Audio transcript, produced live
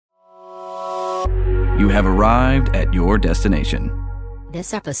You have arrived at your destination.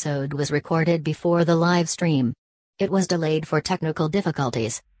 This episode was recorded before the live stream. It was delayed for technical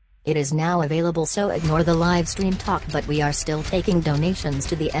difficulties. It is now available, so ignore the live stream talk, but we are still taking donations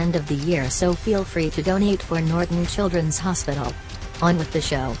to the end of the year, so feel free to donate for Norton Children's Hospital. On with the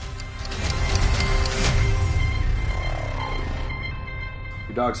show.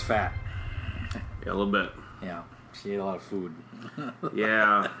 Your dog's fat. Yeah, a little bit. Yeah, she ate a lot of food.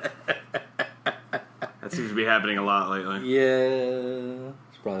 Yeah. That seems to be happening a lot lately. Yeah.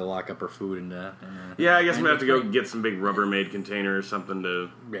 Should probably lock up her food and yeah, I guess I'm going to have to go get some big Rubbermaid container or something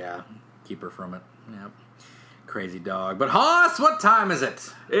to... Yeah, keep her from it. Yep. Crazy dog. But Hoss, what time is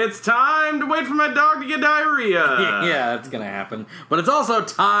it? It's time to wait for my dog to get diarrhea. Yeah, that's going to happen. But it's also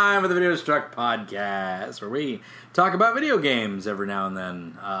time for the Video Struck podcast, where we talk about video games every now and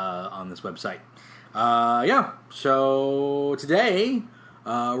then on this website. So today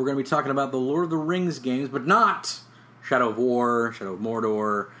we're going to be talking about the Lord of the Rings games, but not Shadow of War, Shadow of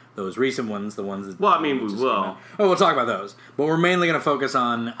Mordor, those recent ones, the ones that... Well, I mean, we will. Oh, we'll talk about those. But we're mainly going to focus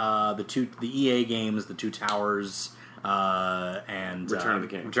on the EA games, the Two Towers, and... Return of the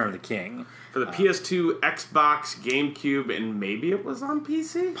King. Return of the King. For the PS2, Xbox, GameCube, and maybe it was on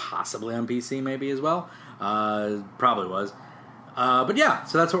PC? Possibly on PC, maybe, as well. Probably was. But yeah,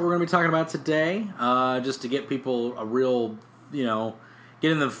 so that's what we're going to be talking about today, just to get people a real,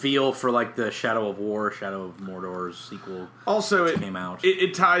 get in the feel for like the Shadow of War, Shadow of Mordor sequel. Also, it came out.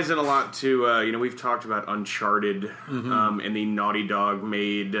 It ties in a lot to we've talked about Uncharted and the Naughty Dog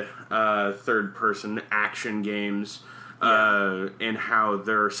made third person action games and how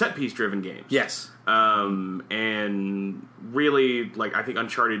they're set piece driven games. Yes. And really, like, I think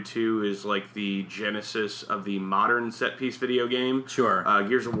Uncharted 2 is like the genesis of the modern set piece video game. Sure.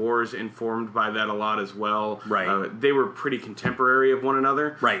 Gears of War is informed by that a lot as well. Right. They were pretty contemporary of one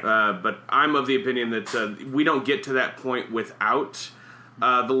another. Right. But I'm of the opinion that we don't get to that point without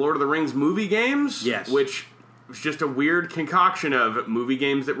the Lord of the Rings movie games. Yes. Which was just a weird concoction of movie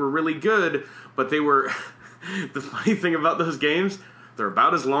games that were really good, but they were... The funny thing about those games... They're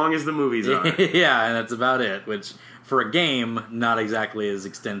about as long as the movies are. Yeah, and that's about it, which, for a game, not exactly as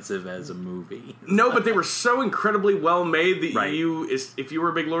extensive as a movie. No, but they were so incredibly well made that Right. if you were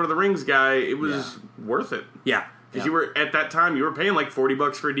a big Lord of the Rings guy, it was worth it. Yeah. Because you were, at that time, you were paying like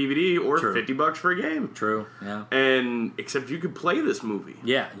 $40 for a DVD or True. $50 for a game. True, yeah. And, except you could play this movie.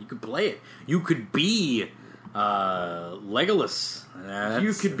 Yeah, you could play it. You could be Legolas.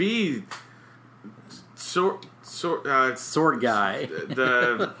 You could be... Sword guy.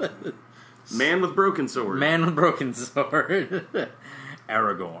 The man with broken sword. Man with broken sword.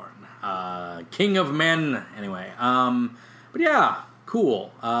 Aragorn. King of men. Anyway. But yeah,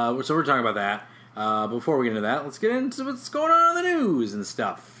 cool. So we're talking about that. Before we get into that, let's get into what's going on in the news and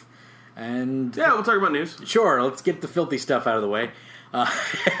stuff. And yeah, we'll talk about news. Sure, let's get the filthy stuff out of the way.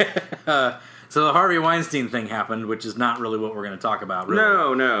 So the Harvey Weinstein thing happened, which is not really what we're going to talk about,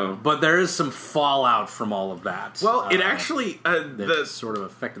 really. No. But there is some fallout from all of that. Well, it actually... that sort of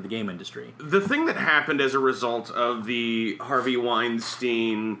affected the game industry. The thing that happened as a result of the Harvey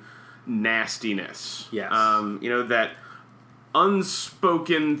Weinstein nastiness... Yes. That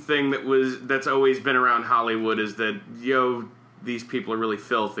unspoken thing that's always been around Hollywood is that, these people are really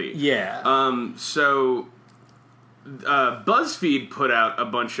filthy. Yeah. So... BuzzFeed put out a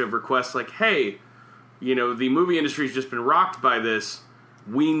bunch of requests like, hey, the movie industry's just been rocked by this.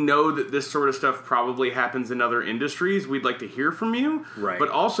 We know that this sort of stuff probably happens in other industries. We'd like to hear from you. Right. But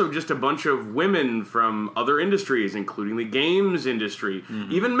also just a bunch of women from other industries, including the games industry.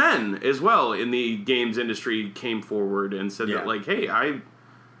 Mm-hmm. Even men as well in the games industry came forward and said that, like, hey,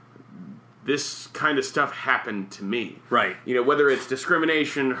 this kind of stuff happened to me. Right. Whether it's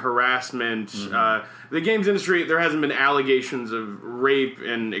discrimination, harassment, the games industry, there hasn't been allegations of rape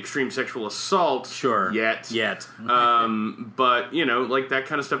and extreme sexual assault yet. But, like that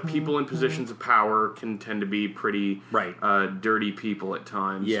kind of stuff, people in positions of power can tend to be pretty dirty people at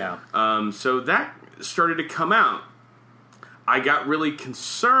times. Yeah. So that started to come out. I got really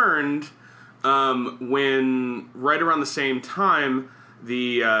concerned when, right around the same time,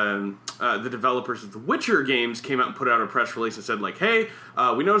 the developers of the Witcher games came out and put out a press release and said, like, hey,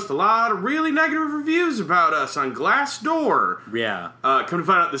 we noticed a lot of really negative reviews about us on Glassdoor. Yeah. Come to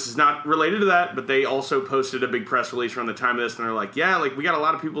find out, this is not related to that, but they also posted a big press release around the time of this, and they're like, yeah, like, we got a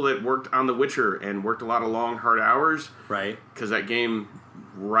lot of people that worked on The Witcher and worked a lot of long, hard hours. Right. Because that game,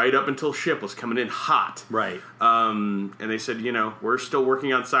 right up until ship, was coming in hot. Right. And they said, we're still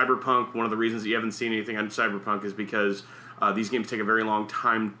working on Cyberpunk. One of the reasons that you haven't seen anything on Cyberpunk is because these games take a very long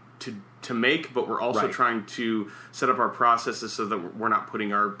time to to make, but we're also Right. trying to set up our processes so that we're not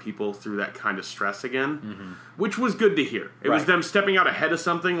putting our people through that kind of stress again, which was good to hear. It was Right. them stepping out ahead of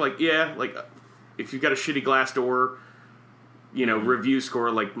something, like, if you've got a shitty Glassdoor, review score,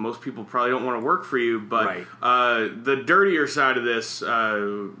 like, most people probably don't want to work for you, but Right. the dirtier side of this,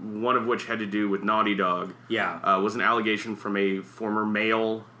 one of which had to do with Naughty Dog, was an allegation from a former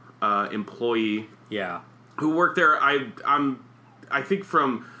male employee Yeah. who worked there, I think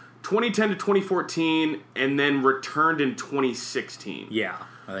from 2010 to 2014, and then returned in 2016. Yeah,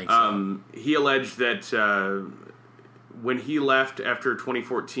 I think so. He alleged that when he left after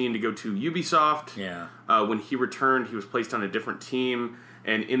 2014 to go to Ubisoft, when he returned, he was placed on a different team,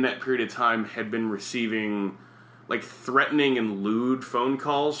 and in that period of time had been receiving like threatening and lewd phone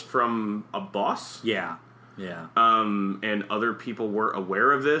calls from a boss. Yeah. And other people were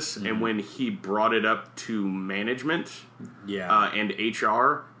aware of this, and when he brought it up to management and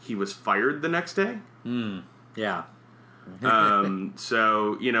HR, he was fired the next day. Yeah.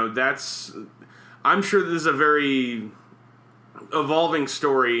 So, that's... I'm sure this is a very evolving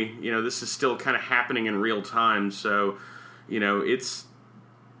story. This is still kind of happening in real time, so,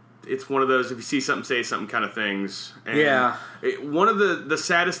 it's one of those, if you see something, say something kind of things. And one of the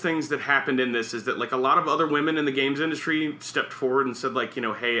saddest things that happened in this is that, like, a lot of other women in the games industry stepped forward and said, like,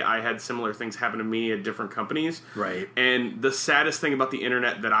 hey, I had similar things happen to me at different companies. Right. And the saddest thing about the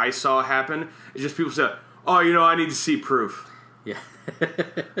internet that I saw happen is just people said, oh, I need to see proof. Yeah.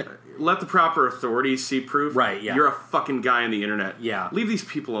 Let the proper authorities see proof. Right, yeah. You're a fucking guy on the internet. Yeah. Leave these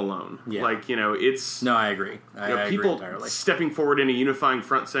people alone. Yeah. Like, it's... No, I agree. I agree people entirely. stepping forward in a unifying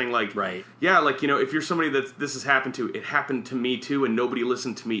front saying, like... Right. Yeah, like, if you're somebody that this has happened to, it happened to me too, and nobody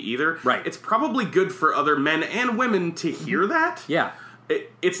listened to me either. Right. It's probably good for other men and women to hear that. Yeah.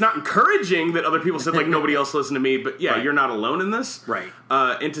 It's not encouraging that other people said, like, nobody else listened to me, but yeah, Right. you're not alone in this. Right.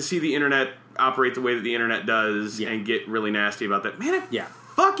 And to see the internet operate the way that the internet does and get really nasty about that. Man, I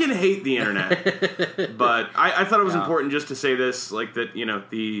fucking hate the internet. But I thought it was important just to say this, like, that,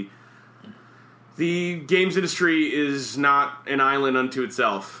 the games industry is not an island unto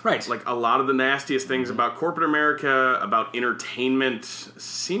itself. Right. Like, a lot of the nastiest things about corporate America, about entertainment,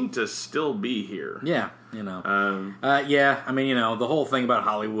 seem to still be here. Yeah, I mean, the whole thing about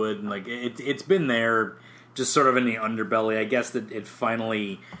Hollywood, and like it's been there, just sort of in the underbelly. I guess that it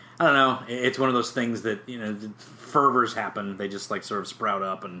finally, I don't know. It's one of those things that fervors happen. They just like sort of sprout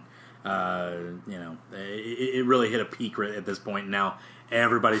up, and it really hit a peak at this point. Now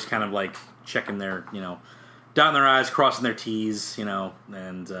everybody's kind of like checking their, dotting their I's, crossing their T's,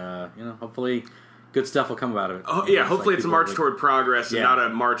 and hopefully good stuff will come about of it. Oh, yeah, hopefully like it's a march toward progress and Yeah. not a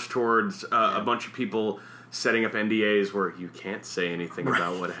march towards a bunch of people setting up NDAs where you can't say anything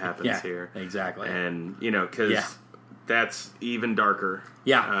about what happens here. Exactly. And, because that's even darker.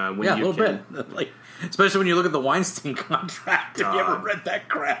 When a you little can, bit. Like, especially when you look at the Weinstein contract. Have you ever read that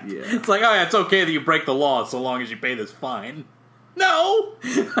crap? Yeah. It's like, oh yeah, it's okay that you break the law so long as you pay this fine. No!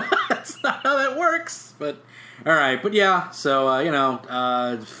 That's not how that works. But, alright, but yeah, so,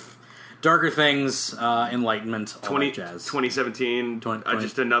 darker things, enlightenment, all that jazz. 2017,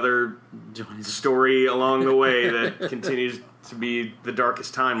 just another story along the way that continues to be the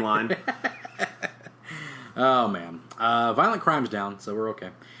darkest timeline. Oh, man. Violent crime's down, so we're okay.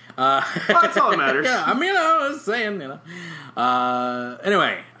 Well, that's all that matters. Yeah, I mean, I was saying,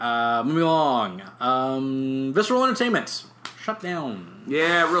 Anyway, moving along. Visceral Entertainment. Shut down.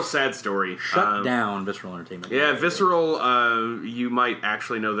 Yeah, real sad story. Shut down Visceral Entertainment. Yeah, Visceral, you might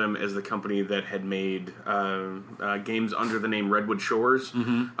actually know them as the company that had made games under the name Redwood Shores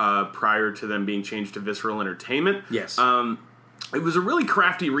prior to them being changed to Visceral Entertainment. Yes. It was a really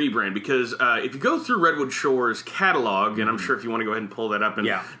crafty rebrand because if you go through Redwood Shores' catalog, and I'm sure if you want to go ahead and pull that up and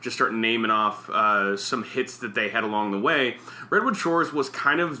just start naming off some hits that they had along the way, Redwood Shores was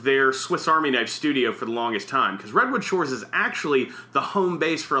kind of their Swiss Army knife studio for the longest time, because Redwood Shores is actually the home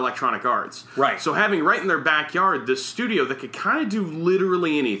base for Electronic Arts. Right. So having right in their backyard this studio that could kind of do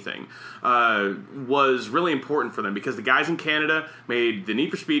literally anything was really important for them, because the guys in Canada made the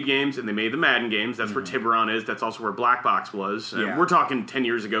Need for Speed games and they made the Madden games. That's where Tiburon is. That's also where Black Box was. We're talking 10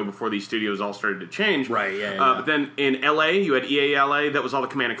 years ago before these studios all started to change. Right, yeah. But then in LA, you had EA LA. That was all the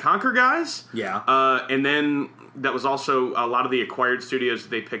Command & Conquer guys. Yeah. And then that was also a lot of the acquired studios that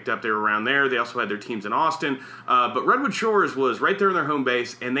they picked up. They were around there. They also had their teams in Austin. But Redwood Shores was right there in their home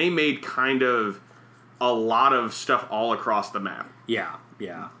base, and they made kind of a lot of stuff all across the map. Yeah,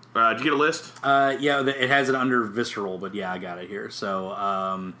 yeah. Did you get a list? Yeah, it has it under Visceral, but yeah, I got it here.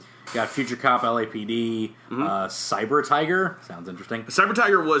 So, got Future Cop, LAPD, Cyber Tiger. Sounds interesting. Cyber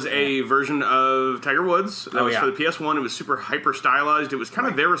Tiger was a version of Tiger Woods. That was for the PS1. It was super hyper stylized. It was kind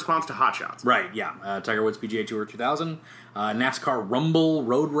of their response to Hot Shots. Right, yeah. Tiger Woods PGA Tour 2000. NASCAR Rumble,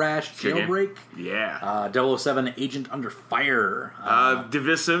 Road Rash, Jailbreak. Yeah. 007 Agent Under Fire.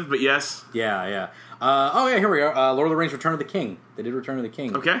 Divisive, but yes. Yeah. Here we go. Lord of the Rings: Return of the King. They did Return of the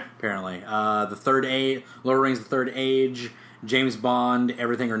King. Okay. Apparently, the Third Age, Lord of the Rings: The Third Age, James Bond,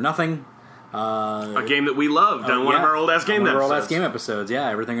 Everything or Nothing. A game that we loved on one of our old-ass game episodes. One of our old-ass game episodes, yeah.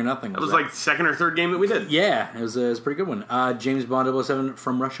 Everything or Nothing. That was like second or third game that we did. Yeah, it was a pretty good one. James Bond 007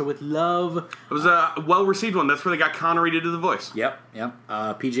 From Russia with Love. It was a well-received one. That's where they got Connery to do the voice. Yep.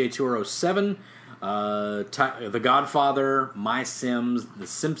 PGA Tour 07. The Godfather, My Sims, The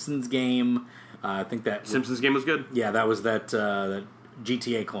Simpsons game. I think that Simpsons game was good. Yeah, that was that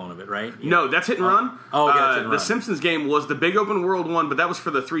GTA clone of it, right? Yeah. No, that's Hit and Run. Oh, yeah, that's Hit and Run. The Simpsons game was the big open world one, but that was for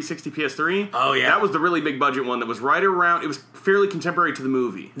the 360 PS3. Oh, yeah. That was the really big budget one that was right around, it was fairly contemporary to the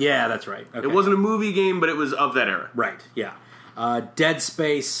movie. Yeah, that's right. Okay. It wasn't a movie game, but it was of that era. Right, yeah. Dead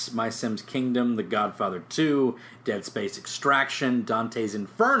Space, My Sims Kingdom, The Godfather 2, Dead Space Extraction, Dante's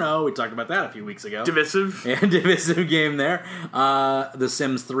Inferno. We talked about that a few weeks ago. Divisive. Yeah, divisive game there. The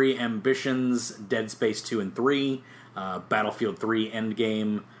Sims 3 Ambitions, Dead Space 2 and 3, Battlefield 3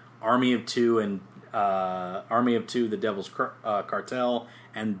 Endgame, Army of 2, The Devil's Cartel,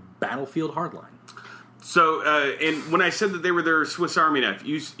 and Battlefield Hardline. So, and when I said that they were their Swiss Army knife,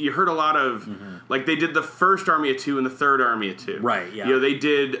 you heard a lot of, like, they did the first Army of 2 and the third Army of 2. Right, yeah. You know, they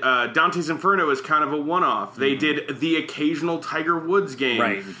did Dante's Inferno as kind of a one-off. They did the occasional Tiger Woods game.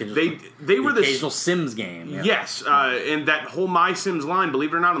 Right. They were the occasional Sims game. Yeah. Yes, and that whole My Sims line,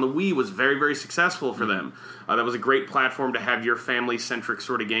 believe it or not, on the Wii was very, very successful for them. That was a great platform to have your family-centric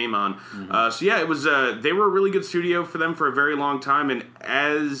sort of game on. So, yeah, it was. They were a really good studio for them for a very long time, and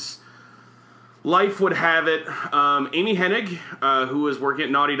as life would have it, Amy Hennig, who was working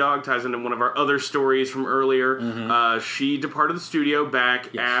at Naughty Dog, ties into one of our other stories from earlier. She departed the studio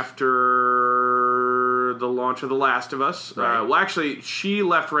back after the launch of The Last of Us. Right. Well, actually, she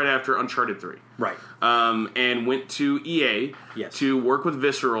left right after Uncharted 3. Right. And went to EA to work with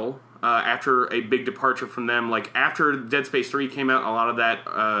Visceral. After a big departure from them, like after Dead Space 3 came out, a lot of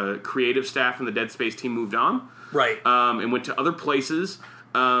that creative staff from the Dead Space team moved on. Right. And went to other places.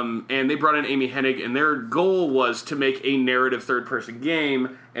 And they brought in Amy Hennig, and their goal was to make a narrative third-person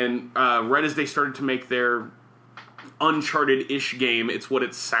game. And right as they started to make their Uncharted-ish game, it's what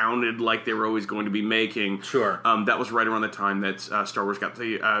it sounded like they were always going to be making. Sure. That was right around the time that Star Wars got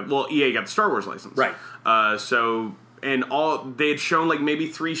the EA got the Star Wars license. Right. And they had shown like maybe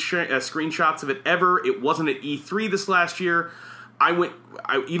 3 screenshots of it ever. It wasn't at E3 this last year.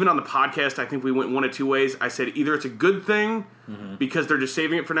 Even on the podcast, I think we went one of two ways. I said either it's a good thing because they're just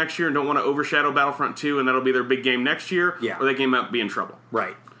saving it for next year and don't want to overshadow Battlefront 2 and that'll be their big game next year, or that game might be in trouble.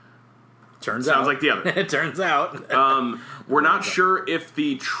 Right. Sounds like the other. It turns out. We're not sure if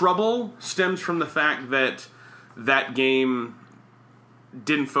the trouble stems from the fact that that game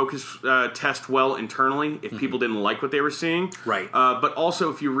didn't test well internally, if people didn't like what they were seeing. Right. But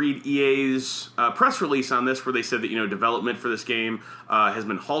also, if you read EA's press release on this, where they said that, development for this game has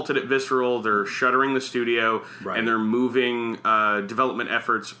been halted at Visceral, they're shuttering the studio, and they're moving development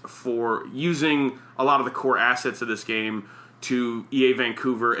efforts for using a lot of the core assets of this game to EA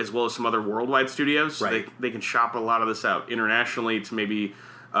Vancouver, as well as some other worldwide studios. Right. So they can shop a lot of this out internationally to maybe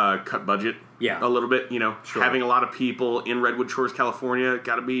cut budget a little bit. Sure. Having a lot of people in Redwood Shores, California,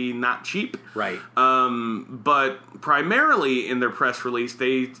 got to be not cheap. Right. But primarily in their press release,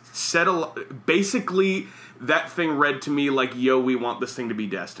 they said basically that thing read to me like, yo, we want this thing to be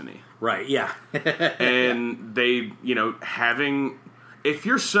Destiny. Right, yeah. And they, if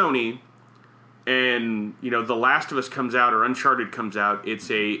you're Sony and, The Last of Us comes out or Uncharted comes out,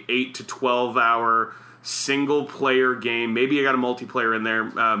 it's a 8 to 12 hour single-player game. Maybe you got a multiplayer in there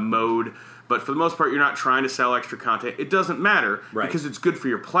mode, but for the most part, you're not trying to sell extra content. It doesn't matter because it's good for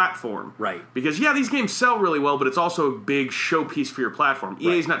your platform. Right. Because, these games sell really well, but it's also a big showpiece for your platform.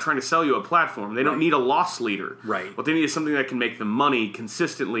 EA's not trying to sell you a platform. They don't need a loss leader. Right. What they need is something that can make them money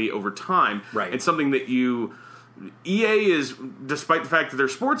consistently over time. Right. And something that EA is, despite the fact that their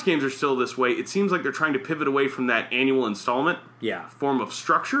sports games are still this way, it seems like they're trying to pivot away from that annual installment form of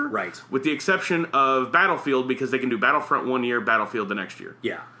structure. Right. With the exception of Battlefield, because they can do Battlefront one year, Battlefield the next year.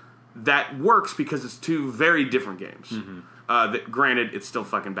 Yeah. That works because it's two very different games. That, granted, it's still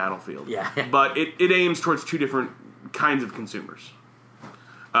fucking Battlefield. Yeah. But it aims towards two different kinds of consumers.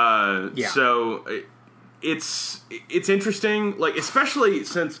 So it's interesting, like, especially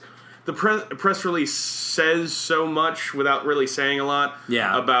since the press release says so much without really saying a lot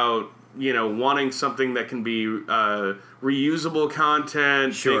about, wanting something that can be reusable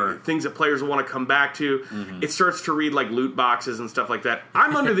content, things that players will want to come back to. Mm-hmm. It starts to read like loot boxes and stuff like that.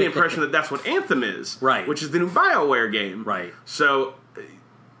 I'm under the impression that that's what Anthem is, right? Which is the new BioWare game, right? So,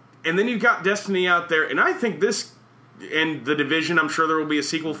 and then you've got Destiny out there, and I think this and The Division, I'm sure there will be a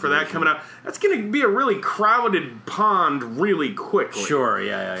sequel for that coming out. That's going to be a really crowded pond really quickly. Sure,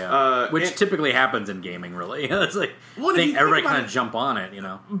 yeah. Which typically happens in gaming, really. It's like, everybody kind of jump on it,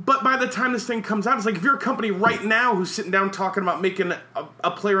 But by the time this thing comes out, it's like if you're a company right now who's sitting down talking about making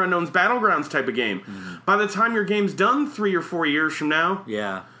a PlayerUnknown's Battlegrounds type of game, by the time your game's done 3 or 4 years from now...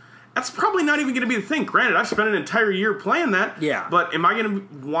 Yeah. That's probably not even going to be the thing. Granted, I've spent an entire year playing that. Yeah. But am I going to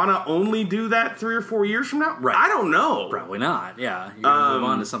want to only do that 3 or 4 years from now? Right. I don't know. Probably not. Yeah. You're going to move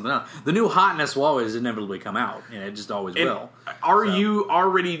on to something else. The new hotness will always inevitably come out. It just always will. Are you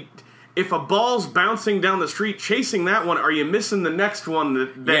already... If a ball's bouncing down the street chasing that one, are you missing the next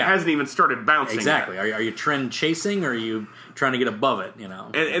one that hasn't even started bouncing? Exactly. Are you trend chasing, or are you trying to get above it?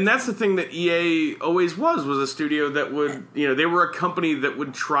 And that's the thing that EA always was a studio that would, they were a company that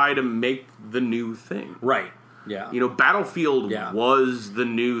would try to make the new thing. Right. Yeah. Battlefield was the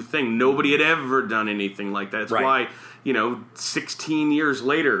new thing. Nobody had ever done anything like that. That's why, 16 years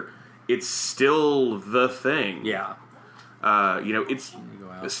later, it's still the thing. Yeah.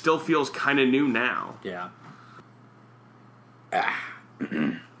 It still feels kind of new now. Yeah.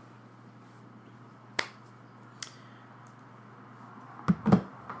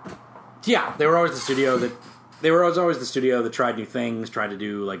 Yeah, they were always the studio that tried new things, tried to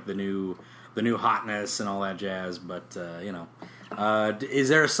do like the new hotness and all that jazz. But is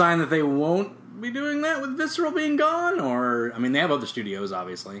there a sign that they won't be doing that with Visceral being gone? Or they have other studios,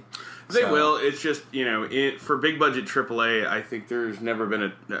 obviously. They will. It's just for big budget AAA, I think there's never been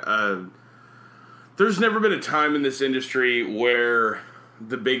a time in this industry where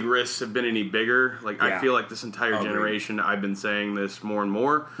the big risks have been any bigger. I feel like this entire generation, I've been saying this more and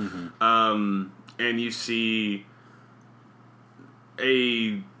more. Mm-hmm. And you see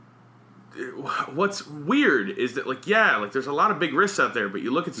what's weird is that there's a lot of big risks out there, but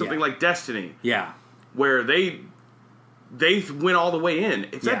you look at something like Destiny, where they went all the way in.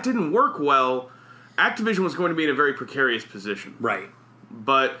 If that didn't work well, Activision was going to be in a very precarious position. Right.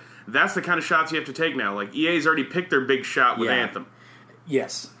 But that's the kind of shots you have to take now. EA's already picked their big shot with Anthem.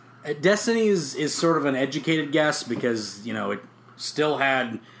 Yes. Destiny is sort of an educated guess because, it still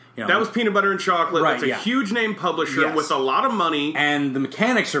had... that was Peanut Butter and Chocolate. Right, That's a huge name publisher with a lot of money. And the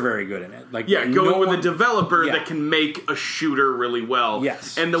mechanics are very good in it. Going with a developer that can make a shooter really well.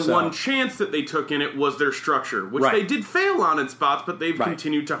 Yes. And the one chance that they took in it was their structure, which they did fail on in spots, but they've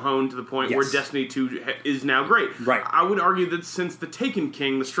continued to hone to the point where Destiny 2 is now great. Right. I would argue that since the Taken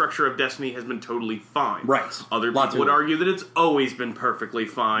King, the structure of Destiny has been totally fine. Right. Other people would argue that it's always been perfectly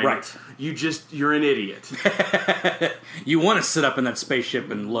fine. Right. You're an idiot. You want to sit up in that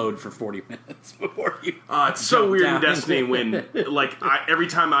spaceship and load for 40 minutes before you it's so weird in Destiny when every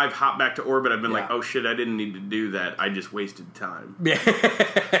time I've hopped back to orbit, I've been like, oh shit, I didn't need to do that, I just wasted time.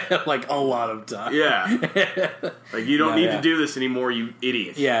 A lot of time. You don't need to do this anymore, you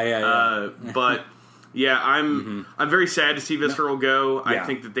idiot. But I'm very sad to see Visceral go. I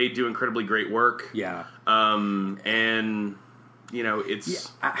think that they do incredibly great work. And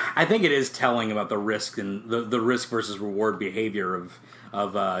it's... I think it is telling about the risk and the risk versus reward behavior of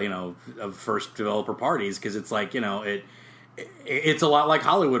first developer parties, because it's it's a lot like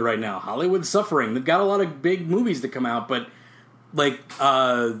Hollywood right now. Hollywood's suffering. They've got a lot of big movies that come out, but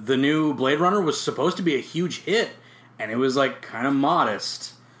the new Blade Runner was supposed to be a huge hit, and it was kind of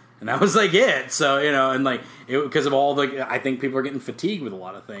modest. And that was it. So, because of all I think people are getting fatigued with a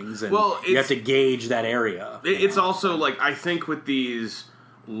lot of things. And you have to gauge that area. It's also, I think with these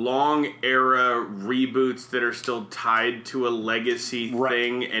long era reboots that are still tied to a legacy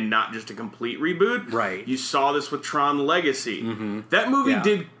thing and not just a complete reboot. Right. You saw this with Tron Legacy. Mm-hmm. That movie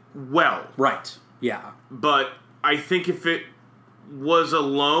did well. Right. Yeah. But I think if it was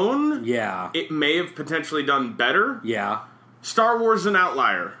alone, it may have potentially done better. Yeah. Star Wars is an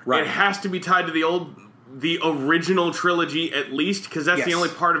outlier. Right. It has to be tied to the original trilogy at least, because that's the only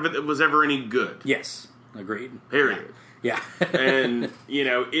part of it that was ever any good. Yes. Agreed. Period. Yeah. And,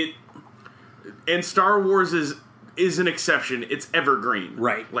 and Star Wars is an exception. It's evergreen.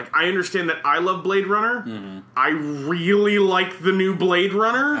 Right. I understand that I love Blade Runner. Mm-hmm. I really like the new Blade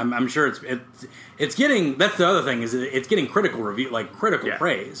Runner. I'm sure it's getting, that's the other thing, is it's getting critical review, critical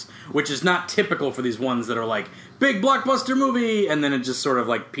praise, which is not typical for these ones that are big blockbuster movie, and then it just sort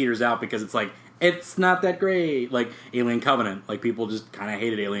of peters out because it's it's not that great. Like Alien Covenant, like people just kind of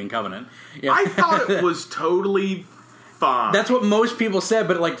hated Alien Covenant. Yeah. I thought it was totally fine. That's what most people said,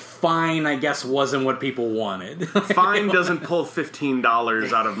 but like fine, I guess, wasn't what people wanted. Fine doesn't pull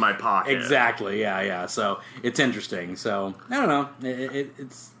 $15 out of my pocket. Exactly, yeah. So it's interesting. So I don't know.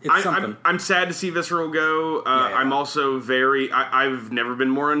 It's something. I'm sad to see Visceral go. I'm also I've never been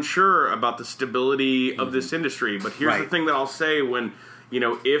more unsure about the stability of this industry. But here's the thing that I'll say: when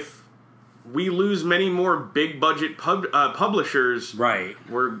if we lose many more big budget publishers,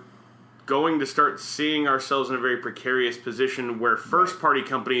 we're going to start seeing ourselves in a very precarious position where first-party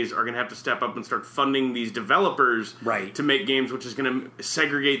companies are going to have to step up and start funding these developers to make games, which is going to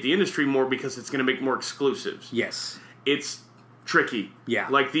segregate the industry more because it's going to make more exclusives. Yes. It's tricky. Yeah.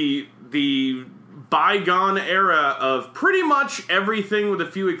 Like the bygone era of pretty much everything with a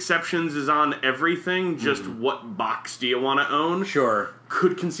few exceptions is on everything, just what box do you want to own? Sure.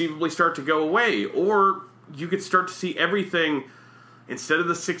 Could conceivably start to go away. Or you could start to see everything. Instead of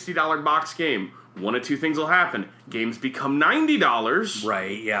the $60 box game, one of two things will happen. Games become $90.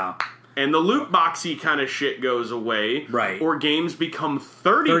 Right, yeah. And the loot boxy kind of shit goes away. Right. Or games become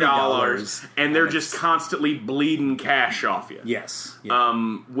 $30 and they're just constantly bleeding cash off you. Yes. Yeah.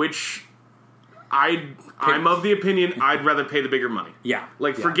 Which I'm of the opinion I'd rather pay the bigger money. Yeah.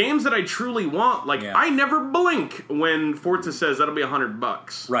 Like for games that I truly want, I never blink when Forza says that'll be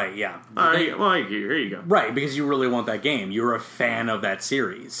 $100. Right, yeah. Well, here you go. Right, because you really want that game. You're a fan of that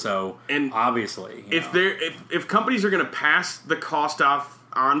series, so obviously, if companies are going to pass the cost off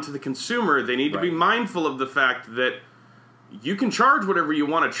onto the consumer, they need to be mindful of the fact that you can charge whatever you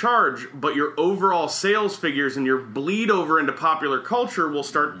want to charge, but your overall sales figures and your bleed over into popular culture will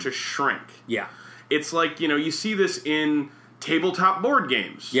start to shrink. Yeah. It's like, you see this in tabletop board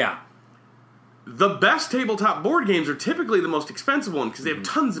games. Yeah. The best tabletop board games are typically the most expensive ones because they have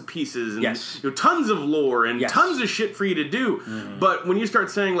tons of pieces and tons of lore and tons of shit for you to do. But when you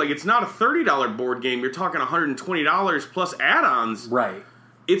start saying, like, it's not a $30 board game, you're talking $120 plus add-ons. Right.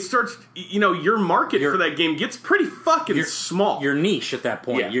 It starts, your market for that game gets pretty fucking small. Your niche at that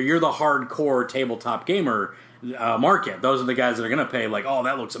point. Yeah. You're the hardcore tabletop gamer market. Those are the guys that are going to pay, like, oh,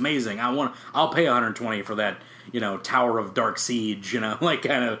 that looks amazing. I'll pay $120 for that, Tower of Dark Siege, like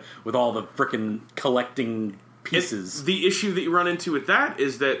kind of with all the frickin' collecting pieces. The issue that you run into with that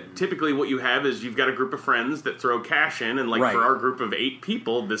is that typically what you have is you've got a group of friends that throw cash in, and for our group of 8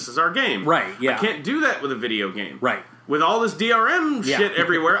 people, this is our game. Right, yeah. I can't do that with a video game. Right. With all this DRM shit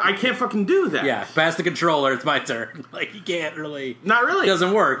everywhere, I can't fucking do that. Yeah, pass the controller, it's my turn. Like, you can't really... Not really. It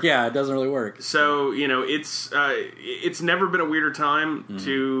doesn't work, it doesn't really work. So, it's never been a weirder time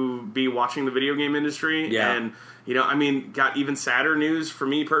to be watching the video game industry. Yeah. And, got even sadder news for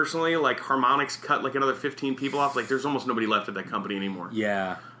me personally, like, Harmonix cut, like, another 15 people off. Like, there's almost nobody left at that company anymore.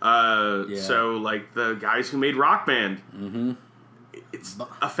 Yeah. So, like, the guys who made Rock Band... It's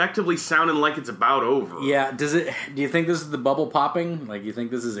effectively sounding like it's about over. Yeah. Do you think this is the bubble popping? Like, you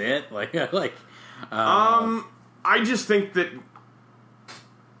think this is it? I just think that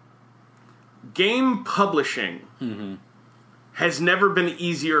game publishing has never been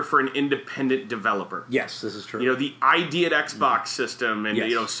easier for an independent developer. Yes, this is true. The ID at Xbox system, and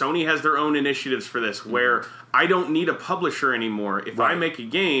Sony has their own initiatives for this, where I don't need a publisher anymore. If I make a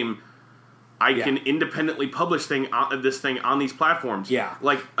game, I can independently publish this thing on these platforms. Yeah.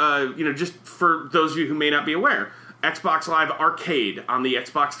 Like, just for those of you who may not be aware, Xbox Live Arcade on the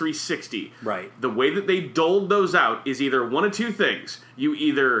Xbox 360. Right. The way that they doled those out is either one of two things. You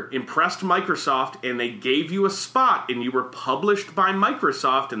either impressed Microsoft and they gave you a spot and you were published by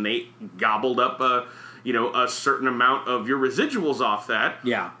Microsoft and they gobbled up a certain amount of your residuals off that.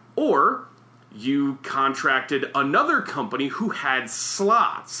 Yeah. Or you contracted another company who had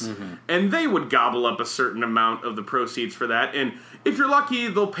slots, and they would gobble up a certain amount of the proceeds for that, and if you're lucky,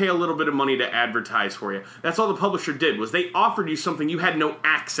 they'll pay a little bit of money to advertise for you. That's all the publisher did, was they offered you something you had no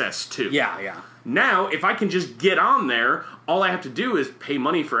access to. Yeah. Now, if I can just get on there, all I have to do is pay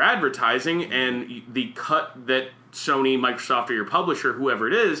money for advertising, and the cut that Sony, Microsoft, or your publisher, whoever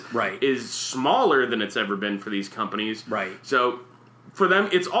it is smaller than it's ever been for these companies. Right. So for them,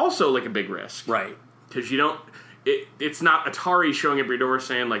 it's also like a big risk. Right. Because you don't... It's not Atari showing up your door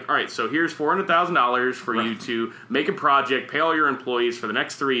saying, like, all right, so here's $400,000 for you to make a project, pay all your employees for the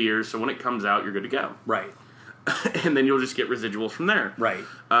next 3 years, so when it comes out, you're good to go. Right. And then you'll just get residuals from there. Right.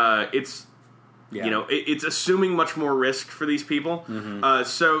 It's assuming much more risk for these people.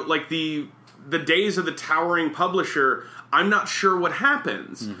 So, like, the the days of the towering publisher, I'm not sure what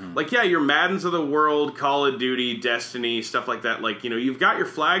happens. Like, yeah, your Maddens of the world, Call of Duty, Destiny, stuff like that. Like, you've got your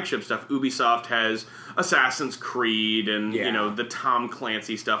flagship stuff. Ubisoft has Assassin's Creed and, the Tom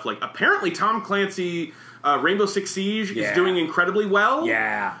Clancy stuff. Like, apparently Tom Clancy... Rainbow Six Siege is doing incredibly well.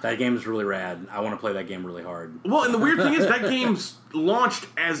 Yeah, that game's really rad. I want to play that game really hard. Well, and the weird thing is that game's launched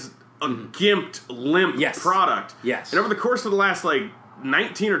as a gimped, limp product. Yes. And over the course of the last,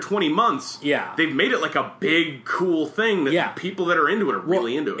 19 or 20 months, they've made it like a big, cool thing that people that are into it are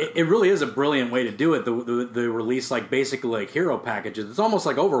really into it. It really is a brilliant way to do it. The release, basically hero packages. It's almost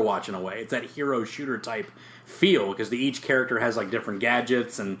like Overwatch in a way. It's that hero shooter type feel because each character has different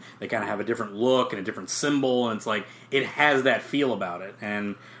gadgets and they kind of have a different look and a different symbol, and it's it has that feel about it.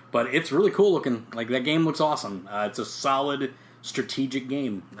 But it's really cool looking. That game looks awesome. It's a solid strategic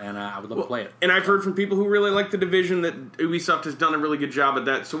game, and I would love to play it. And I've heard from people who really like The Division that Ubisoft has done a really good job at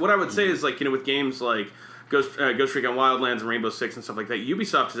that. So what I would say is, with games like Ghost Recon Wildlands and Rainbow Six and stuff like that,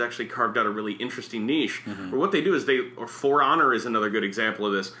 Ubisoft has actually carved out a really interesting niche. Where what they do is or For Honor is another good example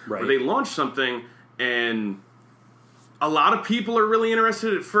of this, where they launch something and a lot of people are really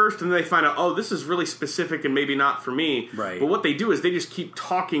interested at first, and then they find out, oh, this is really specific and maybe not for me. Right. But what they do is they just keep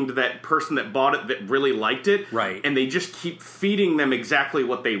talking to that person that bought it that really liked it. Right. And they just keep feeding them exactly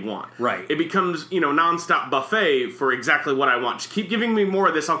what they want. Right. It becomes, nonstop buffet for exactly what I want. Just keep giving me more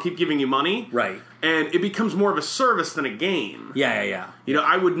of this, I'll keep giving you money. Right. And it becomes more of a service than a game. Yeah.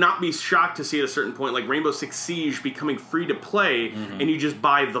 I would not be shocked to see at a certain point, Rainbow Six Siege becoming free to play, and you just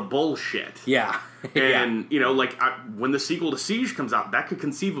buy the bullshit. Yeah. And, when the sequel to Siege comes out, that could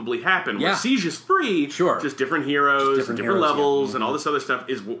conceivably happen. Where Siege is free, just different heroes, different levels, and all this other stuff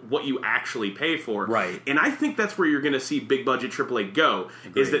is what you actually pay for. Right. And I think that's where you're going to see big budget AAA go,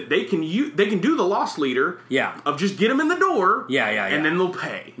 is that they can do the loss leader of just get them in the door, and then they'll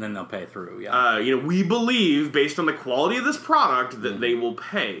pay. And then they'll pay through, we believe, based on the quality of this product, that they will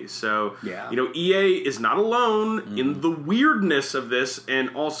pay. So, EA is not alone in the weirdness of this, and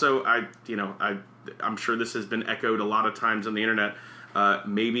also, I'm sure this has been echoed a lot of times on the internet.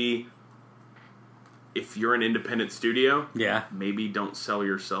 Maybe if you're an independent studio, maybe don't sell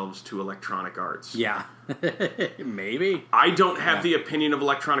yourselves to Electronic Arts. Yeah, maybe. I don't have the opinion of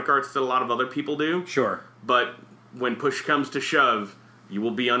Electronic Arts that a lot of other people do. Sure. But when push comes to shove, you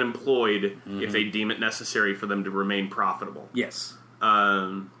will be unemployed if they deem it necessary for them to remain profitable. Yes.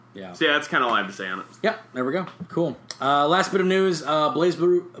 So that's kind of all I have to say on it. Yeah, there we go. Cool. Last bit of news,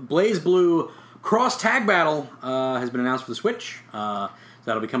 BlazBlue Cross Tag Battle has been announced for the Switch.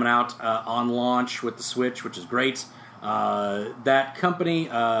 That'll be coming out on launch with the Switch, which is great. That company,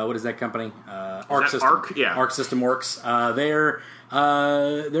 what is that company? Arc System. Arc? Yeah. Arc System Works. They're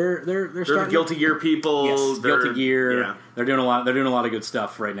starting the Guilty Gear people. Yes, Guilty Gear. Yeah. They're doing a lot of good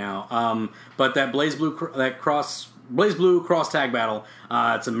stuff right now. But that BlazBlue Cross Tag Battle,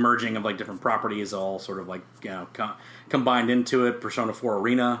 it's a merging of different properties, all sort of combined into it. Persona 4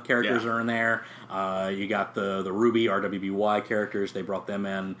 Arena characters are in there. You got the Ruby RWBY characters; they brought them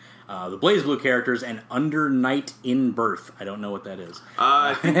in. The BlazBlue characters and Under Night in Birth. I don't know what that is.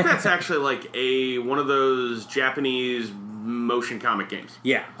 I think that's actually one of those Japanese motion comic games.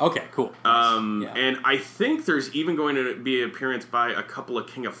 Yeah. Okay. Cool. And I think there's even going to be an appearance by a couple of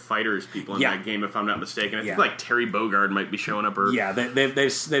King of Fighters people in that game, if I'm not mistaken. I think Terry Bogard might be showing up. Or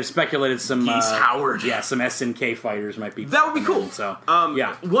they've speculated some Geese Howard. Yeah, some SNK fighters might be. That would be cool. So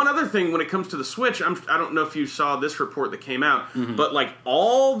one other thing when it comes to the Switch, I don't know if you saw this report that came out, but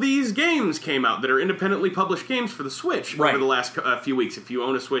all these games came out that are independently published games for the Switch over the last few weeks. If you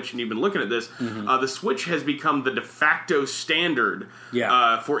own a Switch and you've been looking at this, the Switch has become the de facto standard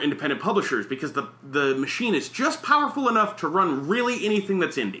for independent publishers because the machine is just powerful enough to run really anything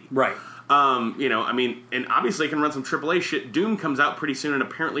that's indie. Right. And obviously it can run some AAA shit. Doom comes out pretty soon and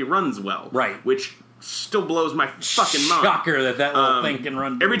apparently runs well. Right. Which still blows my fucking mind. Shocker that little thing can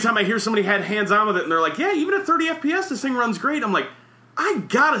run. Every time I hear somebody had hands on with it and they're like, yeah, even at 30 FPS this thing runs great, I'm like, I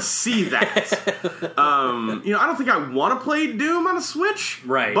gotta see that. I don't think I want to play Doom on a Switch,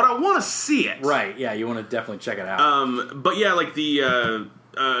 right? But I want to see it, right? Yeah, you want to definitely check it out. But yeah,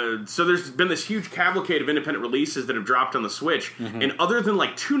 so there's been this huge cavalcade of independent releases that have dropped on the Switch, and other than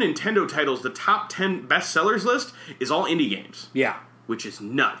 2 Nintendo titles, the top 10 best sellers list is all indie games. Yeah. Which is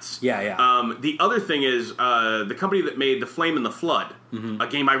nuts. Yeah. The other thing is the company that made The Flame and the Flood, a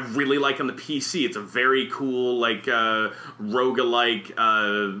game I really like on the PC. It's a very cool, roguelike.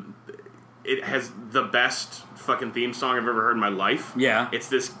 It has the best fucking theme song I've ever heard in my life. Yeah. It's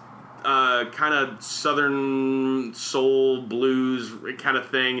this kind of southern soul blues kind of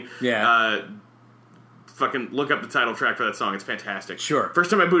thing. Yeah. fucking look up the title track for that song. It's fantastic. Sure.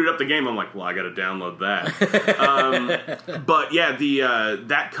 First time I booted up the game, I'm like, well, I got to download that. But yeah,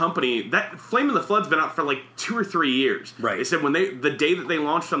 that company, that Flame in the Flood's been out for like 2 or 3 years. Right. They said the day that they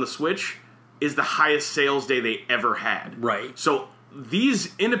launched on the Switch is the highest sales day they ever had. Right. So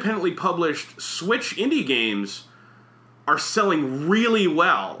these independently published Switch indie games are selling really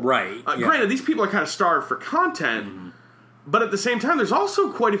well. Right. Granted, these people are kind of starved for content, but at the same time, there's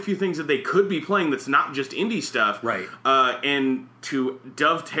also quite a few things that they could be playing that's not just indie stuff. Right. And to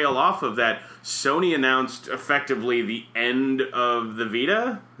dovetail off of that, Sony announced effectively the end of the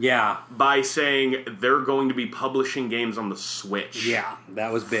Vita. Yeah. By saying they're going to be publishing games on the Switch. Yeah,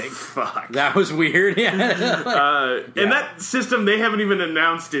 that was big. Fuck. That was weird. Yeah. And that system, they haven't even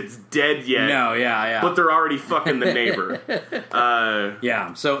announced it's dead yet. No, yeah. But they're already fucking the neighbor.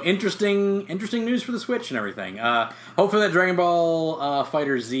 Yeah, so interesting news for the Switch and everything. Hopefully that Dragon Ball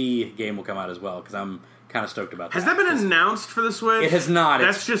Fighter Z game will come out as well, because I'm kind of stoked about that. Has that been announced for the Switch? It has not.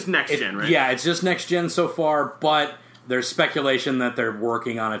 That's just next gen, right? Yeah, it's just next gen so far, but there's speculation that they're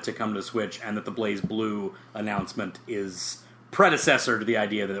working on it to come to Switch, and that the BlazBlue announcement is predecessor to the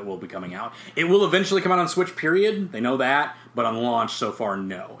idea that it will be coming out. It will eventually come out on Switch, period. They know that, but on launch so far,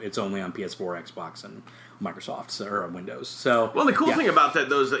 no. It's only on PS4, Xbox, and Microsoft, or Windows. So, well, the cool thing about that,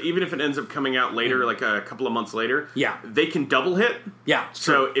 though, is that even if it ends up coming out later, like a couple of months later, they can double hit. Yeah.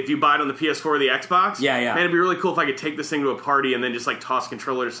 So if you buy it on the PS4 or the Xbox, man, it'd be really cool if I could take this thing to a party and then just like toss a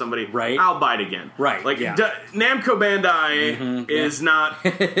controller to somebody. Right. I'll buy it again. Right. Like Namco Bandai is not.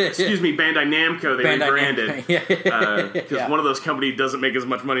 Excuse me, Bandai Namco. They rebranded because one of those companies doesn't make as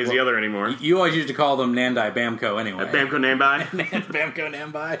much money as the other anymore. You always used to call them Nandai Bamco anyway. Bamco Nambai. Bamco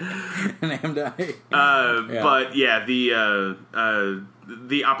Nambai. Namdai. But yeah, the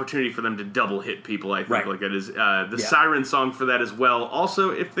opportunity for them to double hit people, I think, like it is the Siren song for that as well.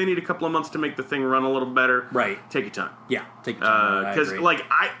 Also, if they need a couple of months to make the thing run a little better, take your time. Yeah, take your time. Because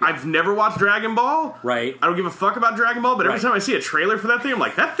I've never watched Dragon Ball. Right. I don't give a fuck about Dragon Ball, but every time I see a trailer for that thing, I'm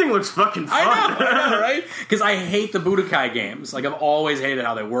like, that thing looks fucking fun. I know, right? Because I hate the Budokai games. Like, I've always hated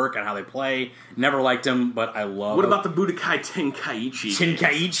how they work and how they play. Never liked them, but I love. What about the Budokai Tenkaichi?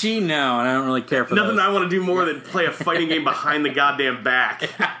 Tenkaichi? No, and I don't really care for nothing those. I want to do more than play a fighting game behind the goddamn back.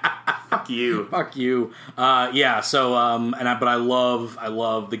 Fuck you. Fuck you. Yeah. So, but I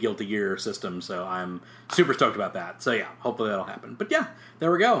love the Guilty Gear system. So I'm super stoked about that. So yeah, hopefully that'll happen. But yeah, there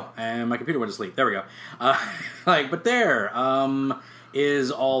we go. And my computer went to sleep. There we go. But there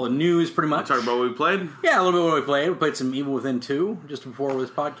is all the news pretty much. Talk about what we played? Yeah, a little bit what we played. We played some Evil Within 2 just before this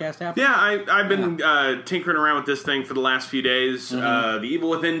podcast happened. Yeah, I've been tinkering around with this thing for the last few days. The Evil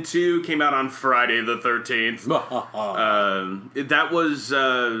Within 2 came out on Friday the 13th. That was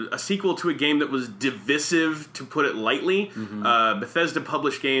a sequel to a game that was divisive, to put it lightly.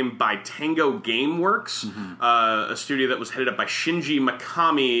 Bethesda-published game by Tango Gameworks, a studio that was headed up by Shinji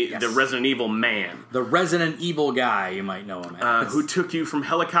Mikami, the Resident Evil man. The Resident Evil guy, you might know him as. Who took you from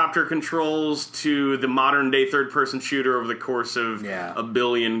helicopter controls to the modern-day third-person shooter over the course of a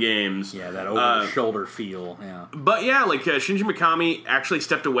billion games. Yeah, that over-the-shoulder feel. Yeah. But yeah, like Shinji Mikami actually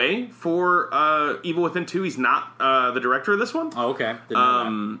stepped away for Evil Within 2. He's not the director of this one. Oh, okay. Didn't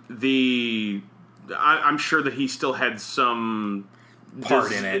know that. I'm sure that he still had some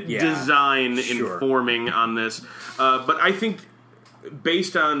part in it, design informing on this. But I think,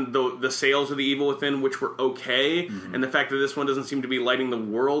 based on the sales of the Evil Within, which were okay, and the fact that this one doesn't seem to be lighting the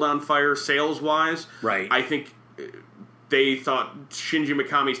world on fire sales-wise, I think they thought Shinji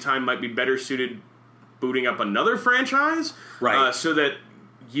Mikami's time might be better suited booting up another franchise, so that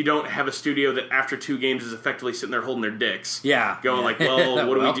you don't have a studio that after 2 games is effectively sitting there holding their dicks. Going like, well,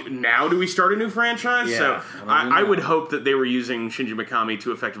 what do we do? Now do we start a new franchise? Yeah. So I would hope that they were using Shinji Mikami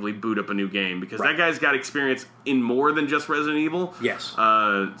to effectively boot up a new game, because that guy's got experience in more than just Resident Evil. Yes.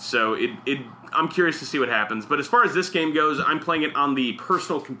 So I'm curious to see what happens. But as far as this game goes, I'm playing it on the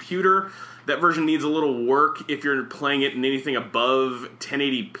personal computer. That version needs a little work if you're playing it in anything above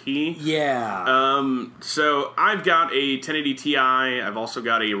 1080p. Yeah. So I've got a 1080 Ti. I've also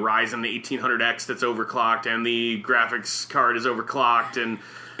got a Ryzen 1800X that's overclocked, and the graphics card is overclocked, and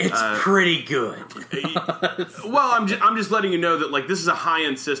it's pretty good. Well, I'm just letting you know that, like, this is a high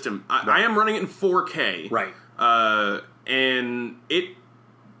end system. I am running it in 4K. Right. And it's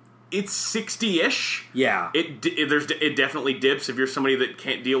 60-ish. Yeah. It definitely dips. If you're somebody that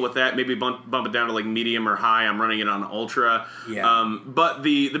can't deal with that, maybe bump it down to like medium or high. I'm running it on ultra. Yeah. But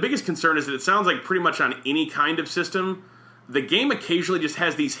the biggest concern is that it sounds like pretty much on any kind of system, the game occasionally just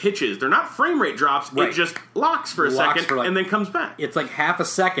has these hitches. They're not frame rate drops. It just locks for a second and then comes back. It's like half a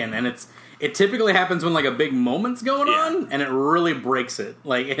second, and it typically happens when like a big moment's going on, and it really breaks it.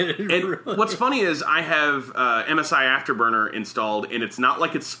 Like, what's funny is I have MSI Afterburner installed, and it's not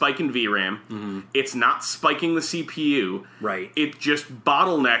like it's spiking VRAM. Mm-hmm. It's not spiking the CPU. Right. It just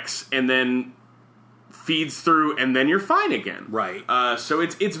bottlenecks and then feeds through, and then you're fine again. Right. So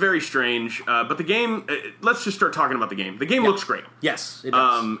it's very strange. But the game, let's just start talking about the game. The game looks great. Yes, it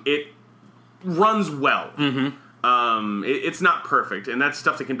does. It runs well. Mm-hmm. It's not perfect, and that's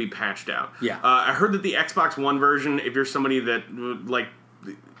stuff that can be patched out. Yeah. I heard that the Xbox One version, if you're somebody that, like,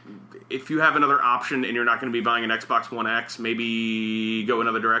 if you have another option and you're not going to be buying an Xbox One X, maybe go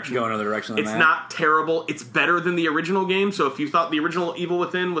another direction. It's not terrible. It's better than the original game, so if you thought the original Evil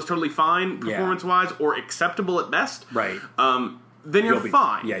Within was totally fine, performance-wise, or acceptable at best, right. Then you'll be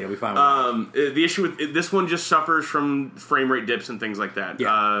fine. Yeah, you'll be fine with that. The issue with this one just suffers from frame rate dips and things like that.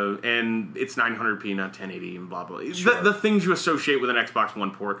 Yeah. And it's 900p, not 1080, and blah, blah, blah. Sure. The things you associate with an Xbox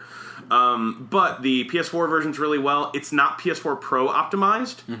One port. But the PS4 version's really well. It's not PS4 Pro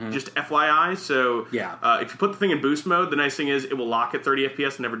optimized, just FYI. So if you put the thing in boost mode, the nice thing is it will lock at 30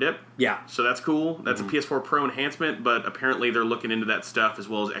 FPS and never dip. Yeah. So that's cool. That's a PS4 Pro enhancement, but apparently they're looking into that stuff as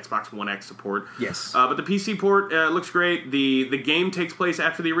well as Xbox One X support. Yes. But the PC port looks great. The game takes place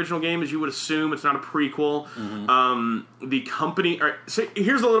after the original game, as you would assume. It's not a prequel. The company... so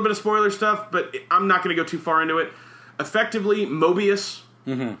here's a little bit of spoiler stuff, but I'm not going to go too far into it. Effectively, Mobius,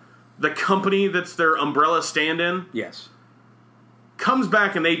 the company that's their umbrella stand-in, comes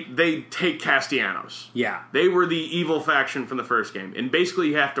back and they take Castellanos. Yeah. They were the evil faction from the first game, and basically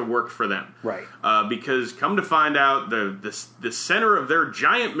you have to work for them. Right. Because come to find out, the center of their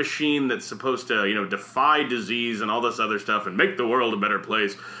giant machine that's supposed to, defy disease and all this other stuff and make the world a better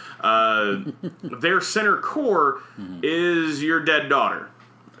place, their center core is your dead daughter.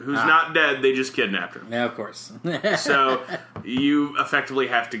 Who's not dead, they just kidnapped her. Yeah, of course. So you effectively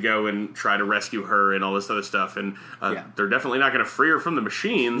have to go and try to rescue her and all this other stuff. And they're definitely not going to free her from the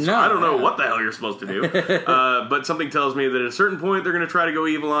machines. No, I don't know what the hell you're supposed to do. But something tells me that at a certain point they're going to try to go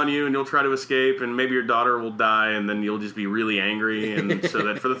evil on you and you'll try to escape. And maybe your daughter will die and then you'll just be really angry. And so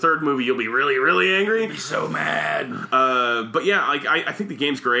that for the third movie you'll be really, really angry. Be so mad. But yeah, like I think the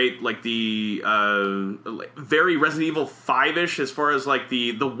game's great. Like the very Resident Evil 5-ish as far as like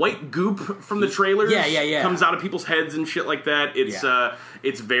the white goop from the trailers comes out of people's heads and shit like that.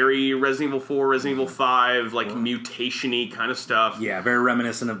 It's very Resident Evil 4, Resident Evil 5, like mutation-y kind of stuff. Yeah, very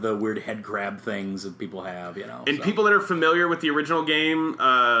reminiscent of the weird head crab things that people have, And people that are familiar with the original game,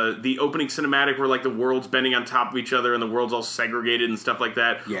 the opening cinematic where like the world's bending on top of each other and the world's all segregated and stuff like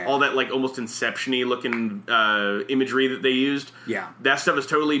that. Yeah. All that like almost Inception-y looking imagery that they used. Yeah. That stuff is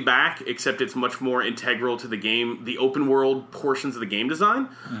totally back, except it's much more integral to the game. The open world portions of the game design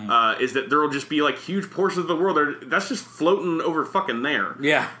is that there will just be like huge portions of the world that's just floating over fucking there.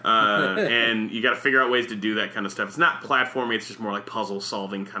 Yeah. And you got to figure out ways to do that kind of stuff. It's not platforming, it's just more like puzzle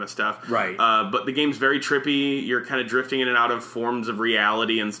solving kind of stuff. Right. But the game's very trippy. You're kind of drifting in and out of forms of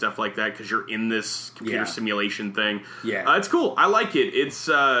reality and stuff like that because you're in this computer simulation thing. Yeah. It's cool. I like it. It's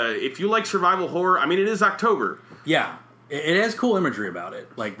if you like survival horror, I mean, it is October. Yeah. It has cool imagery about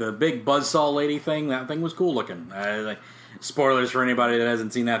it. Like the big buzzsaw lady thing, that thing was cool looking. Spoilers for anybody that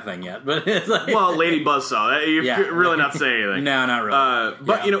hasn't seen that thing yet, but it's like, well, Lady Buzzsaw. You're really not saying anything. No, not really.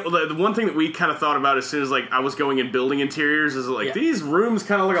 But the one thing that we kind of thought about as soon as like I was going in building interiors is like these rooms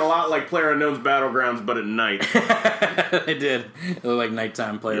kind of look a lot like PlayerUnknown's Battlegrounds, but at night. They did. They look like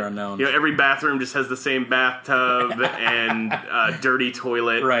nighttime PlayerUnknown. Every bathroom just has the same bathtub and dirty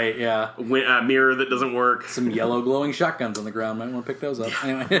toilet. Right. Yeah. Mirror that doesn't work. Some yellow glowing shotguns on the ground. Might want to pick those up.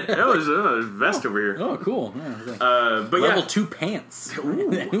 Anyway. There's a vest over here. Oh, cool. But Level 2 pants.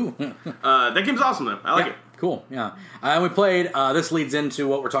 That game's awesome, though. I like it. Cool, yeah. And we played, this leads into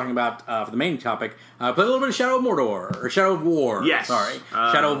what we're talking about for the main topic. Played a little bit of Shadow of Mordor, or Shadow of War. Yes. Sorry.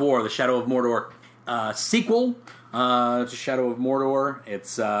 Shadow of War, the Shadow of Mordor sequel to Shadow of Mordor.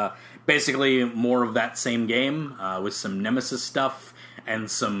 It's basically more of that same game with some Nemesis stuff and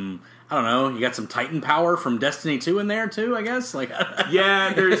some... I don't know, you got some Titan power from Destiny 2 in there, too, I guess?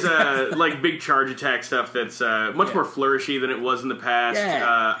 Yeah, there's, like, big charge attack stuff that's much more flourishy than it was in the past.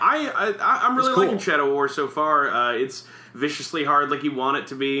 Yeah. I'm really liking Shadow War so far. It's viciously hard like you want it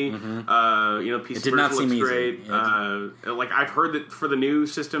to be. PC version looks great. Like, I've heard that for the new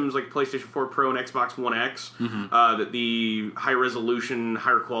systems, like PlayStation 4 Pro and Xbox One X, that the high-resolution,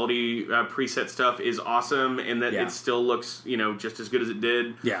 higher-quality preset stuff is awesome, and that it still looks, just as good as it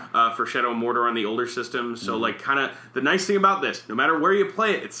did for Shadow of Mordor on the older systems. So, like, kind of, the nice thing about this, no matter where you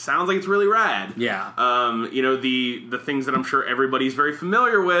play it, it sounds like it's really rad. Yeah. The things that I'm sure everybody's very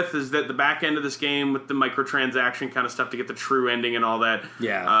familiar with is that the back end of this game with the microtransaction kind of stuff to get get the true ending and all that.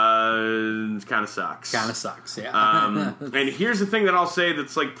 Yeah. It kind of sucks. Kind of sucks, yeah. And here's the thing that I'll say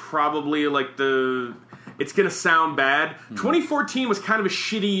that's like probably like it's going to sound bad. 2014 was kind of a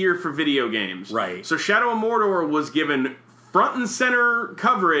shitty year for video games. Right. So Shadow of Mordor was given front and center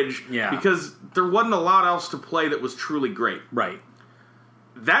coverage because there wasn't a lot else to play that was truly great. Right.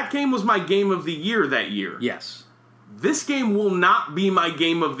 That game was my game of the year that year. Yes. This game will not be my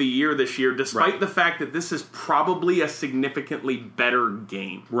game of the year this year, despite the fact that this is probably a significantly better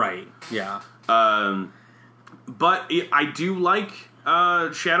game. Right, yeah. But I do like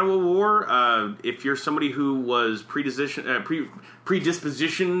Shadow of War. If you're somebody who was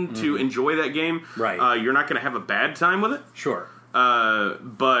predispositioned to enjoy that game, you're not going to have a bad time with it. Sure.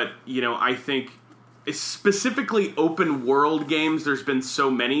 But, I think specifically open world games, there's been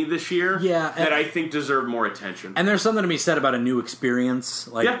so many this year that I think deserve more attention. And there's something to be said about a new experience.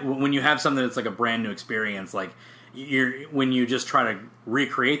 Like when you have something that's like a brand new experience, like when you just try to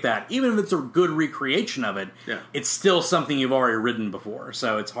recreate that, even if it's a good recreation of it, it's still something you've already ridden before.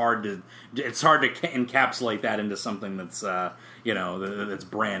 So it's hard to encapsulate that into something that's that's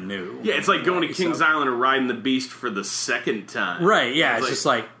brand new. Yeah, it's like going to Kings Island and riding the Beast for the second time. Right, yeah. It's just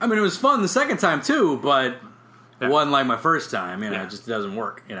like, I mean, it was fun the second time too, but it wasn't like my first time. It just doesn't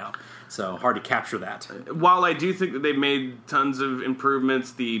work, So hard to capture that. While I do think that they've made tons of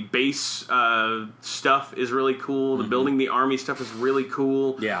improvements, the base stuff is really cool. The building the army stuff is really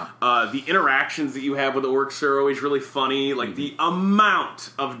cool. Yeah. The interactions that you have with the orcs are always really funny. Like the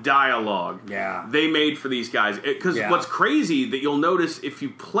amount of dialogue they made for these guys. Because what's crazy that you'll notice if you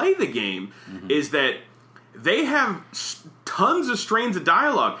play the game is that they have tons of strains of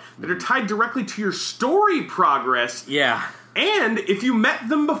dialogue that are tied directly to your story progress. Yeah. And if you met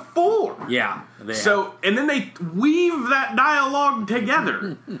them before. Yeah. And then they weave that dialogue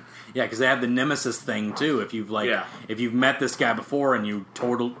together. Yeah, because they have the nemesis thing too. If you've if you've met this guy before and you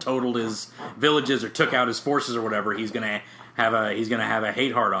totaled his villages or took out his forces or whatever, he's gonna have a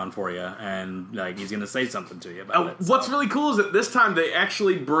hate heart on for you, and like he's gonna say something to you about it. What's really cool is that this time they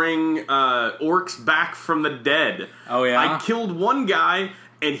actually bring orcs back from the dead. Oh yeah, I killed one guy.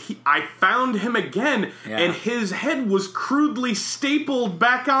 And I found him again, and his head was crudely stapled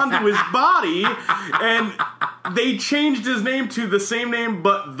back onto his body, and they changed his name to the same name,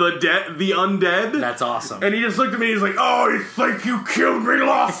 but the undead. That's awesome. And he just looked at me, he's like, "Oh, you think you killed me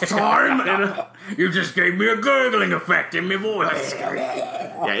last time?" And you just gave me a gurgling effect in my voice.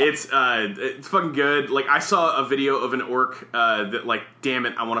 Yeah, it's fucking good. Like, I saw a video of an orc that, like, damn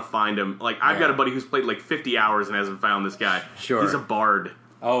it, I want to find him. Like, I've got a buddy who's played, like, 50 hours and hasn't found this guy. Sure. He's a bard.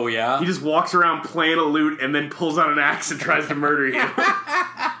 Oh, yeah? He just walks around playing a lute and then pulls out an axe and tries to murder you.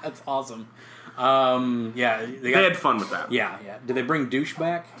 That's awesome. They had fun with that. Yeah. Did they bring Douche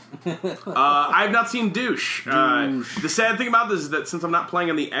back? I have not seen Douche. The sad thing about this is that since I'm not playing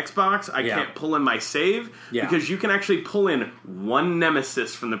on the Xbox, I can't pull in my save because you can actually pull in one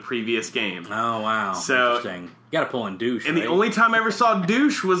nemesis from the previous game. Oh, wow. So, interesting. You gotta pull in Douche, and the only time I ever saw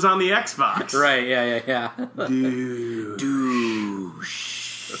Douche was on the Xbox. Right, yeah. Douche.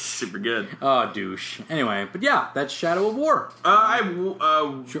 That's super good. Oh, Douche. Anyway, but yeah, that's Shadow of War. I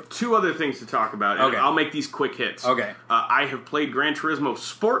have two other things to talk about. And I'll make these quick hits. Okay. I have played Grand Turismo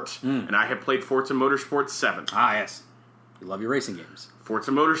Sport, and I have played Forza Motorsport 7. Ah, yes. You love your racing games.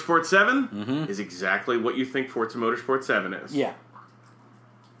 Forza Motorsport 7 is exactly what you think Forza Motorsport 7 is. Yeah.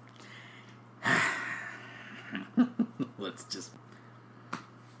 Let's just...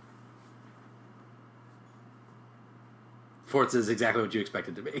 Forza is exactly what you expect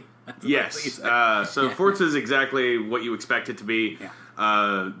it to be. Yes. So Forza is exactly what you expect it to be.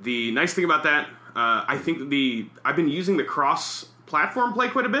 Yeah. The nice thing about that, I think I've been using the cross-platform play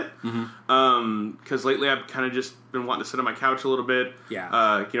quite a bit. Because lately I've kind of just been wanting to sit on my couch a little bit.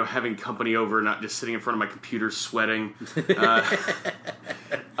 Yeah. Having company over, not just sitting in front of my computer sweating.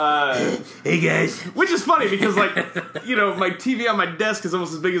 Hey guys. Which is funny because, like, my TV on my desk is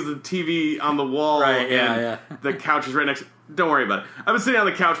almost as big as the TV on the wall. Right, yeah. The couch is right next. Don't worry about it. I've been sitting on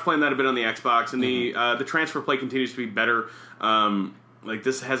the couch playing that a bit on the Xbox, and the transfer play continues to be better. Like,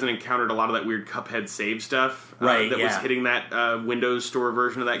 this hasn't encountered a lot of that weird Cuphead save stuff that was hitting that Windows Store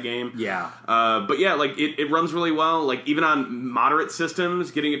version of that game. Yeah. But yeah, like, it runs really well. Like, even on moderate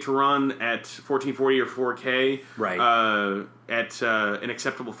systems, getting it to run at 1440 or 4K at an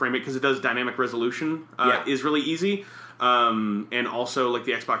acceptable frame rate, because it does dynamic resolution, is really easy. And also, like,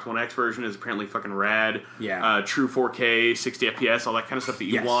 the Xbox One X version is apparently fucking rad. Yeah. True 4K, 60 FPS, all that kind of stuff that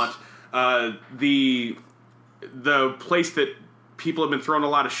you want. The place that people have been throwing a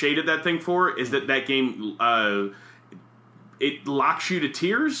lot of shade at that thing for is that game it locks you to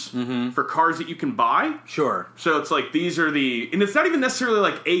tiers for cars that you can buy. Sure. So it's like, these are and it's not even necessarily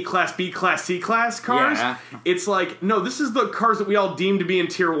like A class, B class, C class cars. Yeah. It's like, no, this is the cars that we all deem to be in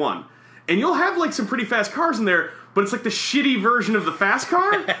tier 1. And you'll have like some pretty fast cars in there, but it's like the shitty version of the fast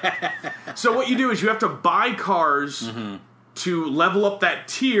car. So what you do is you have to buy cars to level up that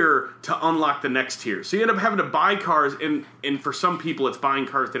tier to unlock the next tier. So you end up having to buy cars, and for some people it's buying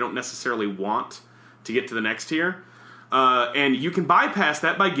cars they don't necessarily want to get to the next tier. And you can bypass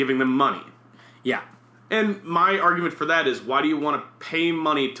that by giving them money. Yeah. And my argument for that is, why do you want to pay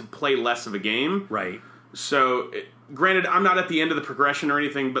money to play less of a game? Right. So, granted, I'm not at the end of the progression or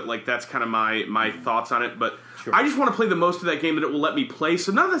anything, but like that's kind of my thoughts on it. But sure. I just want to play the most of that game that it will let me play,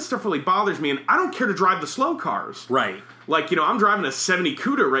 so none of that stuff really bothers me, and I don't care to drive the slow cars. Right. Like, I'm driving a 70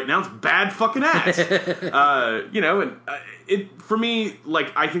 Cuda right now. It's bad fucking ass. For me,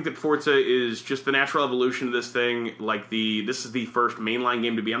 like, I think that Forza is just the natural evolution of this thing. Like, this is the first mainline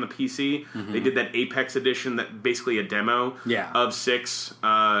game to be on the PC. They did that Apex edition, that basically a demo of 6,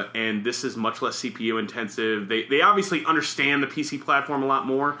 and this is much less CPU intensive. They obviously understand the PC platform a lot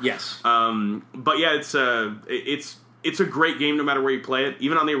more. Yes. But yeah, it's a great game no matter where you play it.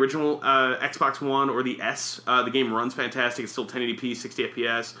 Even on the original Xbox One or the S, the game runs fantastic. It's still 1080p, 60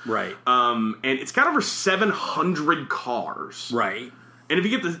 FPS. Right. And it's got over 700 cars. Right. And if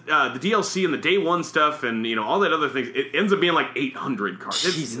you get the DLC and the day one stuff and all that other things, it ends up being like 800 cars.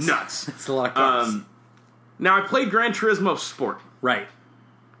 It's Jesus. nuts. It's a lot of cars. Now, I played Gran Turismo Sport. Right.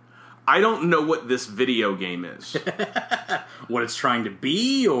 I don't know what this video game is. What it's trying to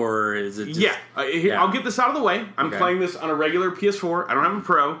be, or is it just... I'll get this out of the way. I'm playing this on a regular PS4. I don't have a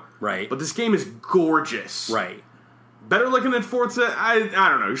Pro. Right. But this game is gorgeous. Right. Better looking than Forza? I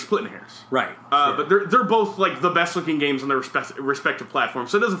don't know. You're splitting hairs. Right. But they're both like the best looking games on their respective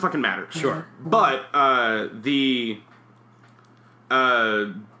platforms, so it doesn't fucking matter. Sure. But the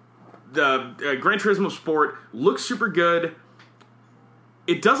Gran Turismo Sport looks super good.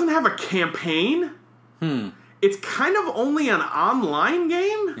 It doesn't have a campaign. It's kind of only an online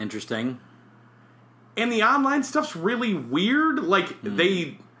game. Interesting. And the online stuff's really weird. Like,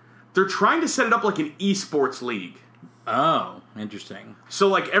 they're trying to set it up like an esports league. Oh, interesting. So,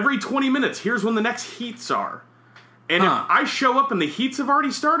 like, every 20 minutes, here's when the next heats are. And if I show up and the heats have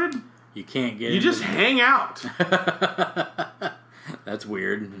already started, you can't get You just hang out. That's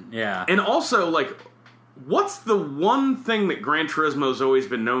weird. Yeah. And also, like, what's the one thing that Gran Turismo's always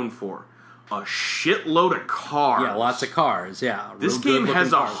been known for? A shitload of cars. Yeah, lots of cars, yeah. This game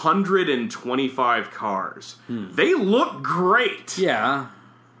has 125 cars. They look great. Yeah.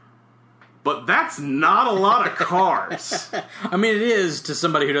 But that's not a lot of cars. I mean, it is to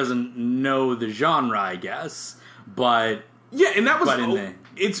somebody who doesn't know the genre, I guess. But... Yeah, and that was...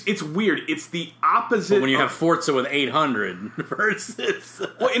 It's weird. It's the opposite... But when you have Forza with 800 versus...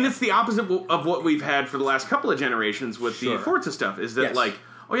 Well, and it's the opposite of what we've had for the last couple of generations with the Forza stuff. Is that, like...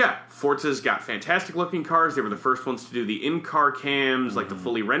 Oh yeah, Forza's got fantastic looking cars. They were the first ones to do the in-car cams, like the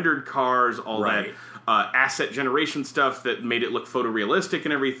fully rendered cars, all that asset generation stuff that made it look photorealistic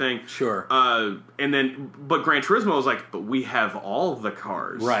and everything. Sure. But Gran Turismo was like, but we have all the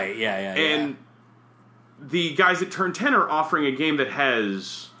cars. Right, yeah. And the guys at Turn 10 are offering a game that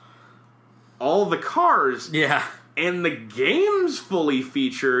has all the cars. Yeah. And the game's fully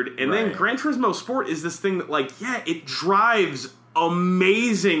featured. And then Gran Turismo Sport is this thing that, like, it drives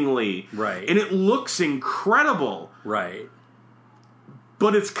amazingly. Right. And it looks incredible. Right.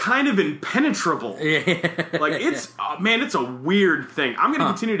 But it's kind of impenetrable. Like, it's a weird thing. I'm going to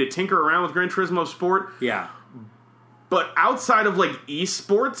continue to tinker around with Gran Turismo Sport. Yeah. But outside of, like,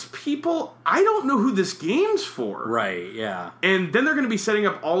 esports people, I don't know who this game's for. Right, yeah. And then they're going to be setting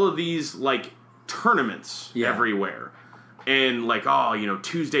up all of these, like, tournaments everywhere. And, like,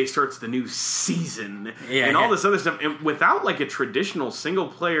 Tuesday starts the new season. And all this other stuff. And without, like, a traditional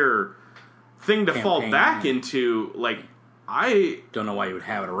single-player thing to fall back into, like, I... Don't know why you would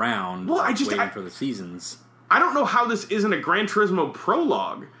have it around. Well, waiting for the seasons. I don't know how this isn't a Gran Turismo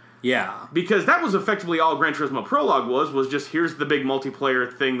prologue. Yeah. Because that was effectively all Gran Turismo Prologue was just, here's the big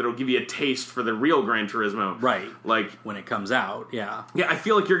multiplayer thing that'll give you a taste for the real Gran Turismo. Right. Like, when it comes out, yeah. Yeah, I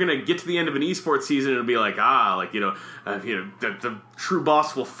feel like you're going to get to the end of an esports season and it'll be like, the true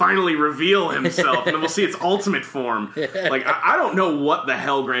boss will finally reveal himself, and then we'll see its ultimate form. Like, I don't know what the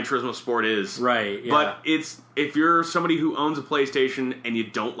hell Gran Turismo Sport is. Right, yeah. But if you're somebody who owns a PlayStation and you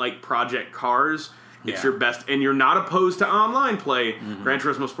don't like Project Cars... It's your best, and you're not opposed to online play. Gran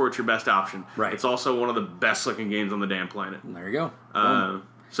Turismo Sport's your best option. Right. It's also one of the best looking games on the damn planet. There you go.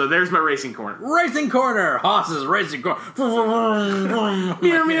 So there's my racing corner. Racing corner! Haas's racing corner.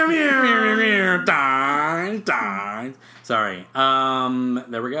 Meow, meow, meow. Sorry.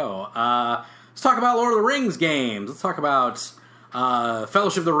 There we go. Let's talk about Lord of the Rings games. Let's talk about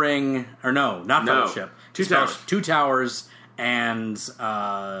Fellowship of the Ring. Or no, not Fellowship. Two Towers. Two Towers and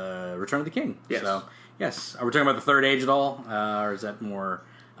Return of the King. Yes. So, yes. Are we talking about the Third Age at all? Or is that more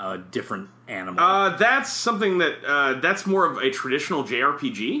different animal? That's something that that's more of a traditional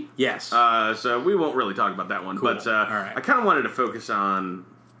JRPG. Yes. So we won't really talk about that one. Cool. But All right. I kind of wanted to focus on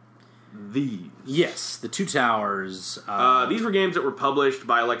these. Yes, the Two Towers. These were games that were published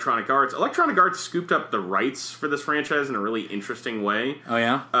by Electronic Arts. Electronic Arts scooped up the rights for this franchise in a really interesting way. Oh,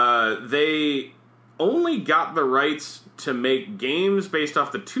 yeah? They only got the rights to make games based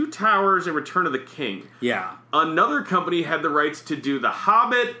off the Two Towers and Return of the King. Yeah. Another company had the rights to do The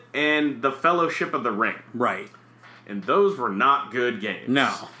Hobbit and The Fellowship of the Ring. Right. And those were not good games.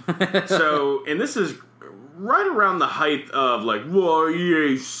 No. So, and this is right around the height of, like, whoa,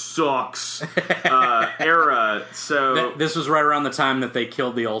 EA sucks era. So This was right around the time that they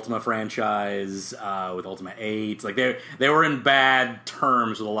killed the Ultima franchise with Ultima 8. Like, they were in bad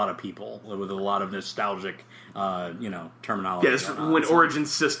terms with a lot of people, with a lot of nostalgic terminology. yes, when Origin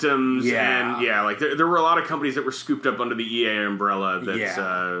Systems and like there were a lot of companies that were scooped up under the EA umbrella.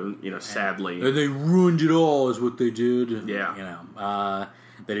 That's sadly they ruined it all, is what they did. Yeah,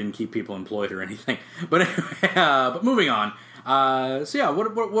 they didn't keep people employed or anything. But anyway, but moving on.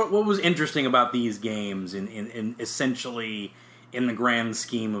 What was interesting about these games in essentially in the grand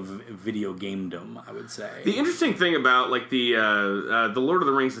scheme of video gamedom, I would say. The interesting thing about like the Lord of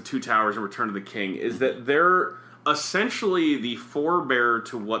the Rings, the Two Towers, and Return of the King is that they're essentially the forebearer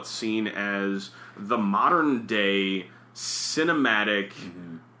to what's seen as the modern day cinematic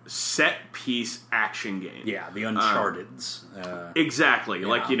set piece action game. Yeah, the Uncharted's. Exactly. Yeah.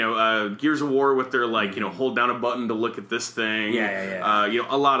 Like, Gears of War with their, like, hold down a button to look at this thing. Yeah.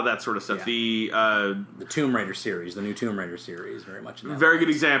 A lot of that sort of stuff. Yeah. The Tomb Raider series, the new Tomb Raider series, very much in that very good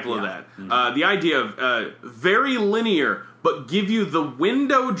example of that. The idea of very linear, but give you the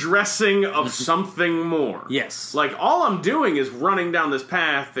window dressing of something more. Yes. Like, all I'm doing is running down this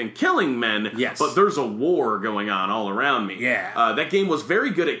path and killing men, yes, but there's a war going on all around me. Yeah. That game was very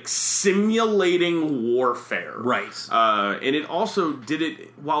good at simulating warfare. Right. And it also did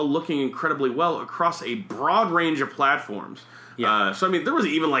it while looking incredibly well across a broad range of platforms. Yeah. So, I mean, there was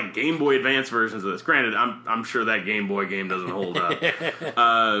even, like, Game Boy Advance versions of this. Granted, I'm sure that Game Boy game doesn't hold up.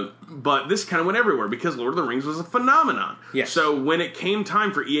 But this kind of went everywhere because Lord of the Rings was a phenomenon. Yes. So when it came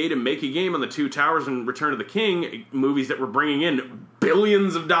time for EA to make a game on the Two Towers and Return of the King, movies that were bringing in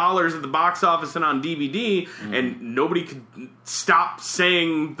billions of dollars at the box office and on DVD, and nobody could stop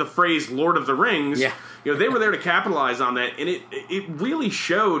saying the phrase Lord of the Rings, they were there to capitalize on that, and it really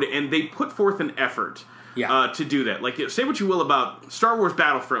showed, and they put forth an effort. To do that. Like, say what you will about Star Wars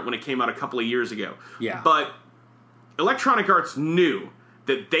Battlefront when it came out a couple of years ago. Yeah. But Electronic Arts knew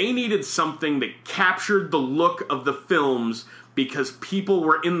that they needed something that captured the look of the films because people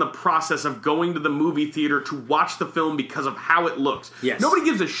were in the process of going to the movie theater to watch the film because of how it looks. Yes. Nobody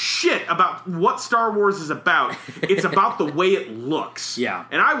gives a shit about what Star Wars is about. It's about the way it looks. Yeah.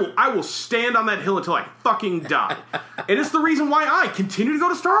 And I will stand on that hill until I fucking die. And it's the reason why I continue to go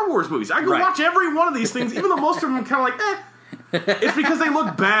to Star Wars movies. I go watch every one of these things, even though most of them are kind of like, It's because they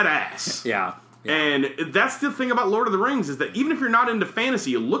look badass. Yeah. And that's the thing about Lord of the Rings, is that even if you're not into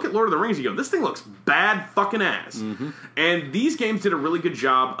fantasy, you look at Lord of the Rings and you go, this thing looks bad fucking ass. And these games did a really good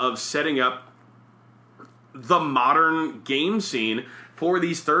job of setting up the modern game scene for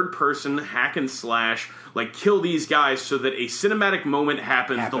these third-person hack and slash, like, kill these guys so that a cinematic moment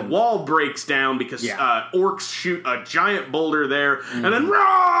happens. The wall breaks down because orcs shoot a giant boulder there, and then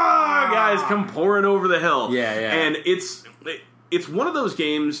guys come pouring over the hill. And it's one of those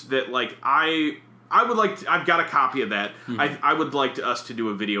games that, like, I would like to, I've got a copy of that. I would like us to do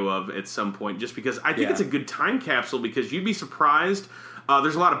a video of at some point, just because I think it's a good time capsule, because you'd be surprised.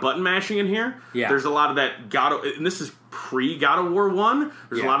 There's a lot of button mashing in here. There's a lot of that and this is pre-God of War 1.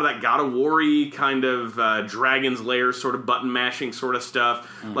 There's a lot of that God of War-y kind of Dragon's Lair sort of button mashing sort of stuff.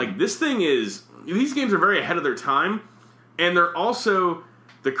 Like, these games are very ahead of their time, and they're also,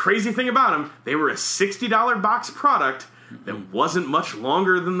 the crazy thing about them, they were a $60 box product that wasn't much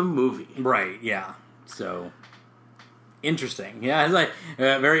longer than the movie. Right, yeah. So, interesting. Yeah, it's like,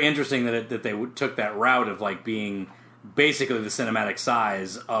 very interesting that they took that route of, like, being basically the cinematic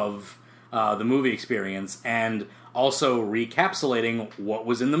size of the movie experience, and also recapsulating what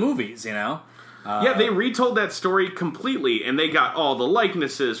was in the movies, you know? Yeah, they retold that story completely, and they got all the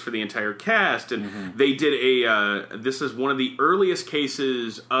likenesses for the entire cast, and they did this is one of the earliest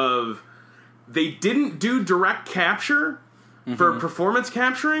cases of... They didn't do direct capture for performance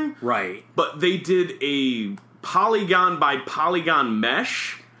capturing. Right. But they did a polygon by polygon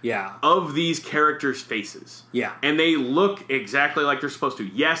mesh of these characters' faces. Yeah. And they look exactly like they're supposed to.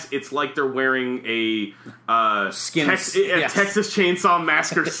 Yes, it's like they're wearing a Texas Chainsaw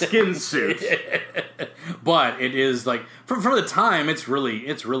Massacre skin suit. But it is like for the time, it's really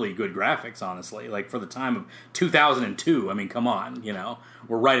good graphics. Honestly, like for the time of 2002. I mean, come on,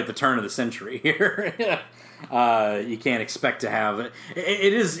 we're right at the turn of the century here. You can't expect to have it.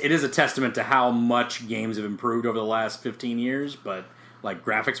 It is a testament to how much games have improved over the last 15 years, but like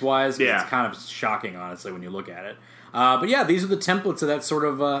graphics wise, it's kind of shocking, honestly, when you look at it. But yeah, these are the templates of that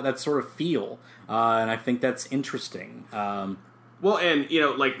sort of feel, and I think that's interesting. Well, and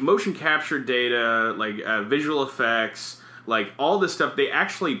like motion capture data, like visual effects, like all this stuff, they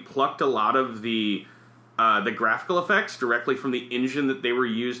actually plucked a lot of the graphical effects directly from the engine that they were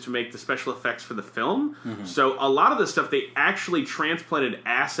used to make the special effects for the film. So a lot of the stuff, they actually transplanted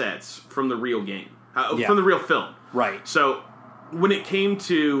assets from the real game, from the real film. Right. So when it came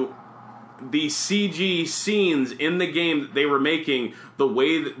to the CG scenes in the game that they were making, the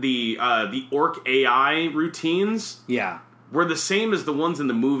way that the orc AI routines were the same as the ones in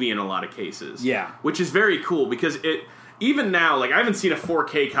the movie in a lot of cases. Yeah. Which is very cool, because even now, like, I haven't seen a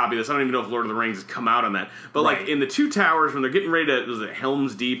 4K copy of this. I don't even know if Lord of the Rings has come out on that. But, like, in the Two Towers, when they're getting ready to... Was it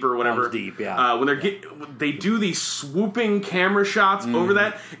Helm's Deep or whatever? Helm's Deep, yeah. When they do these swooping camera shots over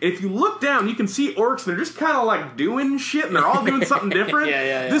that. And if you look down, you can see orcs, and they're just kind of, like, doing shit, and they're all doing something different.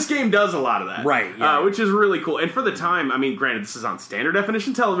 This game does a lot of that. Right, which is really cool. And for the time, I mean, granted, this is on standard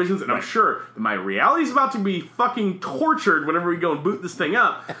definition televisions, and I'm sure that my reality is about to be fucking tortured whenever we go and boot this thing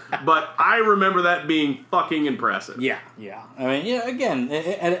up. But I remember that being fucking impressive. Yeah. I mean, again,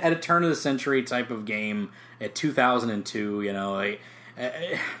 at a turn of the century type of game, at 2002,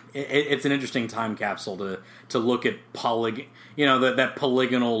 it's an interesting time capsule to look at that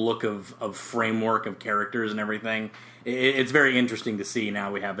polygonal look of framework of characters and everything. It's very interesting to see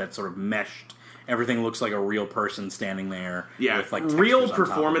now we have that sort of meshed. Everything looks like a real person standing there. Yeah, with, like, real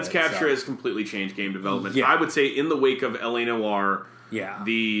performance capture has completely changed game development. Yeah. I would say in the wake of L.A. Noire, Yeah.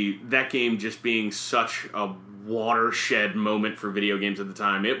 That game just being such a watershed moment for video games at the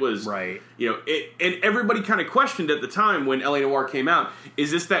time. It was, right. And everybody kind of questioned at the time when L.A. Noire came out,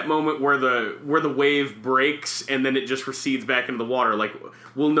 is this that moment where the wave breaks and then it just recedes back into the water? Like,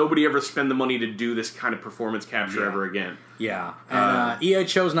 will nobody ever spend the money to do this kind of performance capture ever again? Yeah. And EA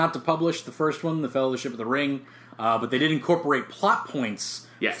chose not to publish the first one, The Fellowship of the Ring, but they did incorporate plot points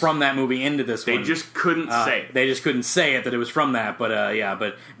from that movie into this one. They just couldn't say it. They just couldn't say it that it was from that,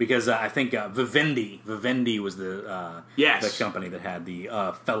 but because I think Vivendi was the company that had the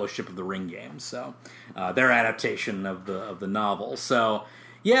Fellowship of the Ring games, so their adaptation of the novel. So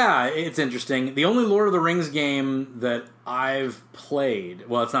yeah, it's interesting. The only Lord of the Rings game that I've played,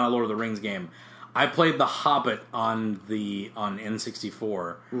 well, it's not a Lord of the Rings game. I played The Hobbit on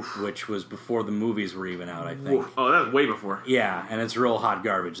N64, which was before the movies were even out, I think. Oh, that was way before. Yeah, and it's real hot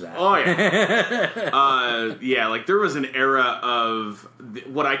garbage, that. Oh, yeah. Like, there was an era of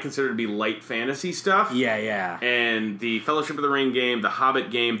what I consider to be light fantasy stuff. Yeah. And the Fellowship of the Ring game, the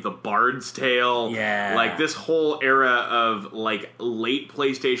Hobbit game, the Bard's Tale. Yeah. Like, this whole era of, like, late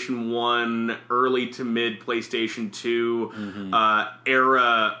PlayStation 1, early to mid PlayStation 2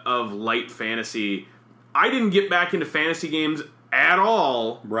 era of light fantasy. I didn't get back into fantasy games at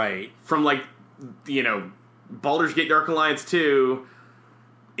all. Right. From, like, Baldur's Gate Dark Alliance 2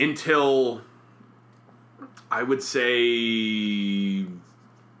 until, I would say,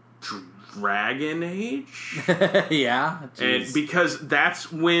 Dragon Age? Yeah. And because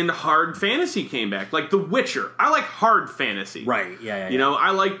that's when hard fantasy came back. Like The Witcher. I like hard fantasy. Right, yeah.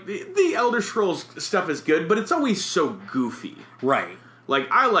 I like the Elder Scrolls stuff is good, but it's always so goofy. Right. Like,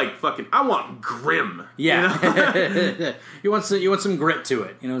 I want grim. Yeah. You want some grit to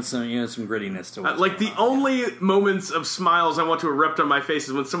it. Some grittiness to it. Like, the only moments of smiles I want to erupt on my face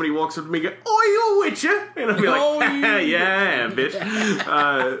is when somebody walks up to me and goes, "Oh, you a Witcher?" And I'll be like, "Yeah, I am, bitch."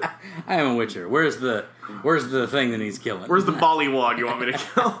 I am a Witcher. Where's the thing that needs killing? Where's the bollywog you want me to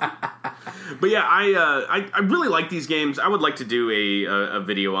kill? But yeah, I really like these games. I would like to do a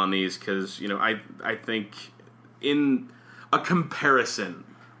video on these because, I think in a comparison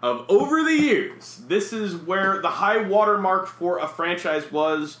of over the years, this is where the high watermark for a franchise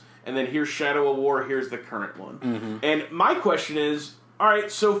was, and then here's Shadow of War, here's the current one. Mm-hmm. And my question is,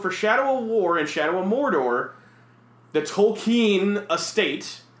 alright, so for Shadow of War and Shadow of Mordor, the Tolkien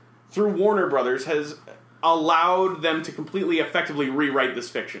estate through Warner Brothers, has allowed them to completely effectively rewrite this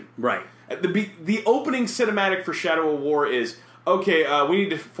fiction. Right. The opening cinematic for Shadow of War is, okay, we need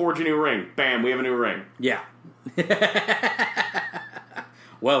to forge a new ring. Bam, we have a new ring. Yeah.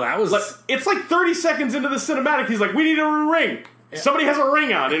 Well, that was... It's like 30 seconds into the cinematic, he's like, we need a new ring. Yeah. Somebody has a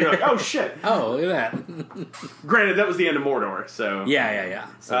ring on. And you're like, oh, shit. Oh, look at that. Granted, that was the end of Mordor, so... Yeah.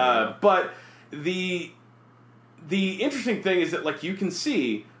 So, but the interesting thing is that, like, you can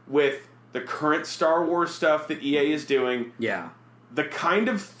see with the current Star Wars stuff that EA is doing... Yeah. The kind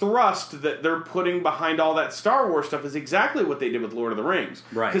of thrust that they're putting behind all that Star Wars stuff is exactly what they did with Lord of the Rings.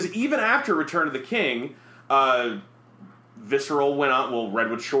 Right. Because even after Return of the King, Visceral went on, well,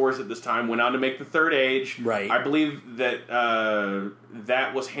 Redwood Shores at this time, went on to make the Third Age. Right. I believe that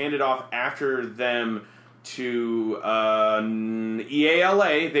that was handed off after them to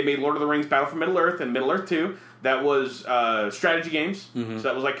EALA. They made Lord of the Rings Battle for Middle-earth and Middle-earth 2. That was strategy games, so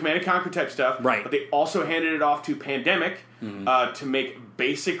that was like Command and Conquer type stuff. Right. But they also handed it off to Pandemic to make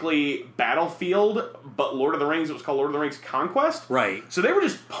basically Battlefield, but Lord of the Rings. It was called Lord of the Rings Conquest. Right. So they were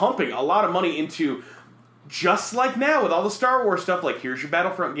just pumping a lot of money into, just like now with all the Star Wars stuff, like here's your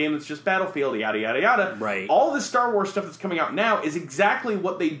Battlefront game that's just Battlefield, yada, yada, yada. Right. All this Star Wars stuff that's coming out now is exactly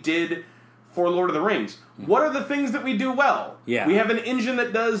what they did for Lord of the Rings. What are the things that we do well? Yeah. We have an engine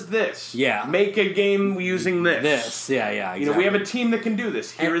that does this. Yeah. Make a game using this. Yeah, exactly. You know, we have a team that can do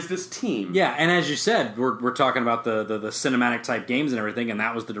this. Here is this team. Yeah, and as you said, we're talking about the cinematic type games and everything, and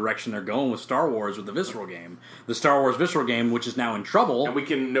that was the direction they're going with Star Wars with the Visceral game. The Star Wars Visceral game, which is now in trouble. And we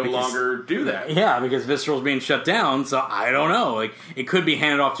can no longer do that. Yeah, because Visceral's being shut down, so I don't know. Like, it could be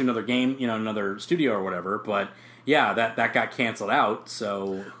handed off to another game, another studio or whatever, but... Yeah, that got canceled out,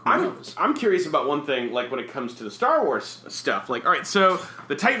 so who knows? I'm curious about one thing, like when it comes to the Star Wars stuff. Like, all right, so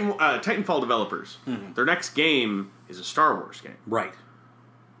the Titanfall developers, their next game is a Star Wars game. Right.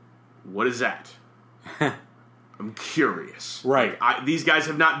 What is that? I'm curious. Right. These guys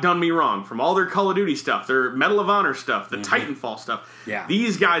have not done me wrong. From all their Call of Duty stuff, their Medal of Honor stuff, the Titanfall stuff,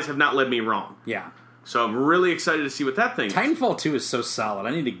 these guys have not led me wrong. Yeah. So I'm really excited to see what that thing is. Titanfall 2 is so solid.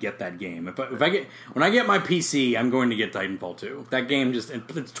 I need to get that game. When I get my PC, I'm going to get Titanfall 2. That game it's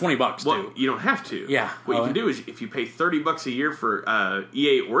 $20 well, too. You don't have to. Yeah. What you can do is if you pay $30 a year for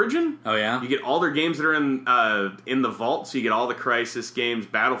EA Origin, you get all their games that are in the vault. So you get all the Crysis games,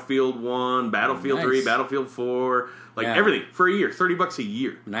 Battlefield 1, Battlefield 3, Battlefield 4, everything for a year, $30 a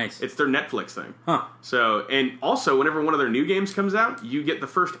year. Nice. It's their Netflix thing. Huh. So, and also whenever one of their new games comes out, you get the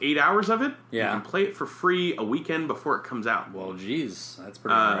first 8 hours of it. Yeah. You can play it for free a weekend before it comes out. Well, geez, that's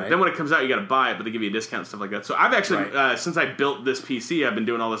pretty alright. Then when it comes out, you got to buy it, but they give you a discount and stuff like that. So I've actually, since I built this PC, I've been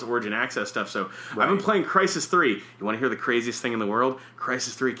doing all this Origin Access stuff. So I've been playing Crysis 3. You want to hear the craziest thing in the world?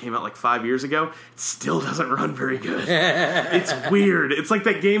 Crysis 3 came out like 5 years ago. It still doesn't run very good. It's weird. It's like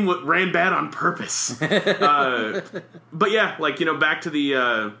that game ran bad on purpose. But yeah, back to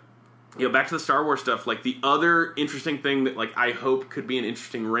the back to the Star Wars stuff. Like, the other interesting thing that I hope could be an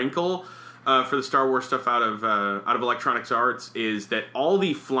interesting wrinkle for the Star Wars stuff out of Electronic Arts is that all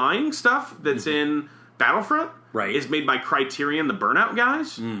the flying stuff that's in Battlefront is made by Criterion, the Burnout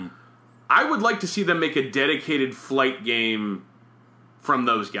guys. I would like to see them make a dedicated flight game from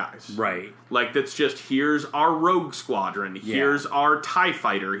those guys. Right. Like, that's just, here's our Rogue Squadron, here's our TIE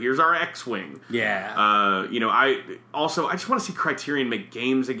Fighter, here's our X-Wing. Yeah. I just want to see Criterion make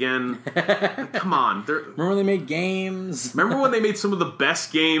games again. Come on. Remember when they made games? Remember when they made some of the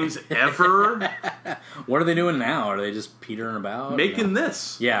best games ever? What are they doing now? Are they just petering about? Making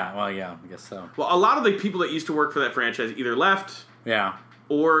this. Yeah, well, yeah, I guess so. Well, a lot of the people that used to work for that franchise either left... Yeah.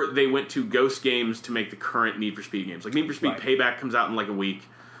 Or they went to Ghost Games to make the current Need for Speed games. Like, Need for Speed Payback comes out in like a week,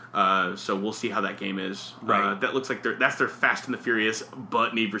 so we'll see how that game is. Right. That looks like that's their Fast and the Furious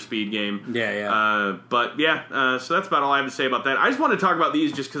but Need for Speed game. Yeah, yeah. So that's about all I have to say about that. I just want to talk about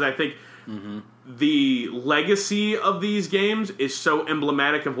these just because I think the legacy of these games is so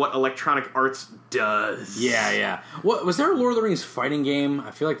emblematic of what Electronic Arts does. Yeah, yeah. What was there a Lord of the Rings fighting game?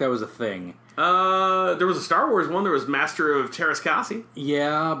 I feel like that was a thing. There was a Star Wars one. There was Master of Terrascasi.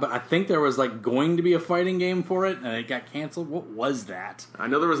 Yeah, but I think there was going to be a fighting game for it, and it got canceled. What was that? I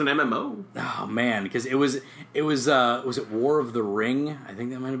know there was an MMO. Oh man, because it was it War of the Ring? I think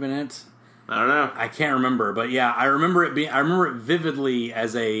that might have been it. I don't know. I can't remember, but yeah, I remember it vividly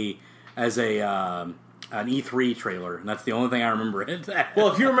as an E3 trailer, and that's the only thing I remember it.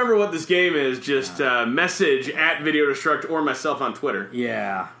 Well, if you remember what this game is, just message at Video Destruct or myself on Twitter.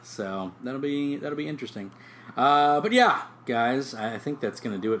 Yeah, so that'll be interesting. But yeah, guys, I think that's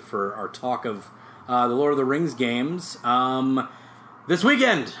going to do it for our talk of the Lord of the Rings games. This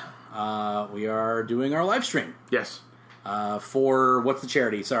weekend, we are doing our live stream. Yes. for, what's the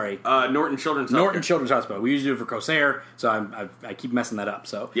charity? Sorry. Norton Children's Hospital. Norton Children's Hospital. We usually do it for Corsair, so I keep messing that up.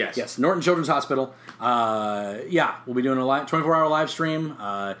 So yes, Norton Children's Hospital. We'll be doing a 24-hour live stream.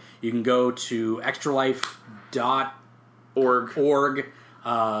 You can go to extralife.org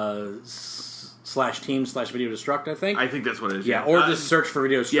 /team/video destruct, I think. I think that's what it is. Yeah, or just search for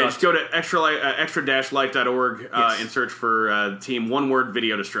video destruct. Yeah, just go to extra-life.org and search for team, one word,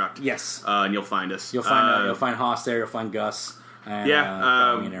 video destruct. Yes. And you'll find us. You'll find Haas there, you'll find Gus. And,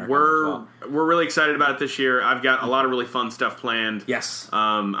 we're really excited about it this year. I've got a lot of really fun stuff planned. Yes.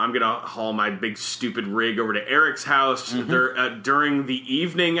 I'm going to haul my big stupid rig over to Eric's house. During the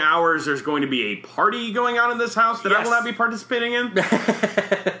evening hours, there's going to be a party going on in this house that I will not be participating in.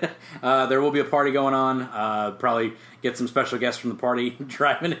 There will be a party going on. Probably get some special guests from the party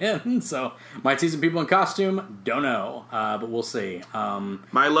driving in. So might see some people in costume. Don't know, but we'll see.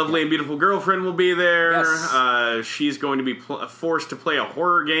 My lovely and beautiful girlfriend will be there. Yes. She's going to be forced to play a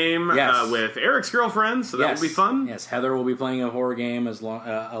horror game with Eric's girlfriend, so that will be fun. Yes, Heather will be playing a horror game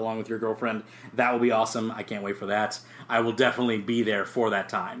along with your girlfriend. That will be awesome. I can't wait for that. I will definitely be there for that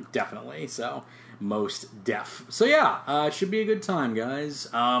time. Definitely. So most def. So yeah, it should be a good time, guys.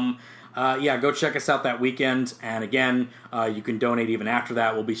 Go check us out that weekend. And again, you can donate even after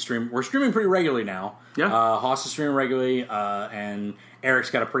that. We're streaming pretty regularly now. Yeah. Haas is streaming regularly, and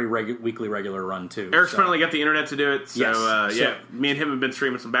Eric's got a pretty weekly regular run too. Eric's finally got the internet to do it. So, yes. Me and him have been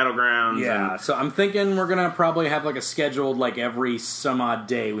streaming some Battlegrounds. Yeah, so I'm thinking we're going to probably have like a scheduled, like every some odd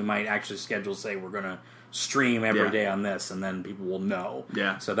day, we might actually schedule, say we're going to stream every day on this, and then people will know.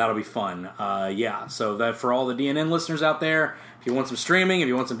 Yeah. So that'll be fun. So that for all the DNN listeners out there, if you want some streaming, if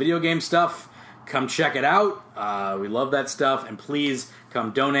you want some video game stuff, come check it out. We love that stuff, and please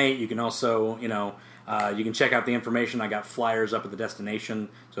come donate. You can also, you can check out the information. I got flyers up at the destination,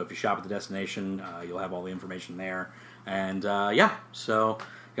 so if you shop at the destination, you'll have all the information there. And so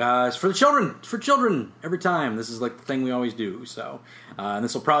guys, for children every time. This is like the thing we always do. So and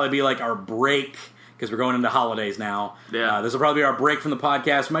this will probably be like our break, because we're going into holidays now. Yeah. This will probably be our break from the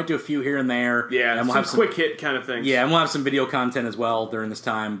podcast. We might do a few here and there. Yeah, and we'll have some quick hit kind of things. Yeah, and we'll have some video content as well during this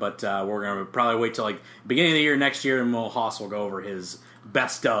time, but we're going to probably wait till like beginning of the year next year, and Haas will go over his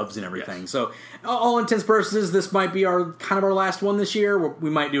best dubs and everything. Yes. So, all intents and purposes, this might be our last one this year. We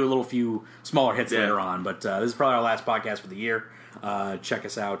might do a few smaller hits later on, but this is probably our last podcast for the year. Check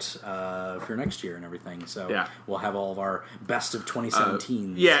us out for next year and everything. So we'll have all of our best of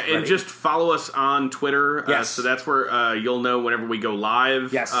 2017. And just follow us on Twitter. So that's where you'll know whenever we go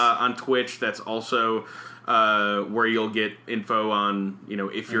live on Twitch. That's also where you'll get info on,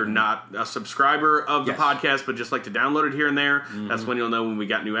 if you're not a subscriber of the podcast, but just like to download it here and there. That's when you'll know when we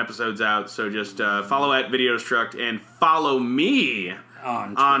got new episodes out. So just follow at Video Destruct and follow me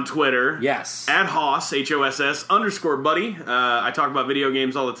on Twitter. Yes. At Hoss, HOSS _buddy. I talk about video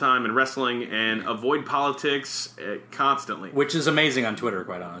games all the time and wrestling and avoid politics constantly. Which is amazing on Twitter,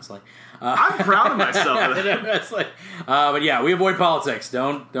 quite honestly. I'm proud of myself. But yeah, we avoid politics.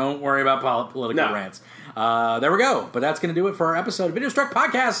 Don't worry about political rants. There we go. But that's going to do it for our episode of Video Struck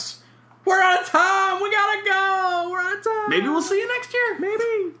Podcast. We're out of time. We gotta go. We're out of time. Maybe we'll see you next year.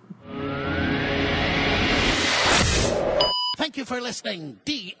 Maybe. Thank you for listening,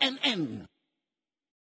 DNN.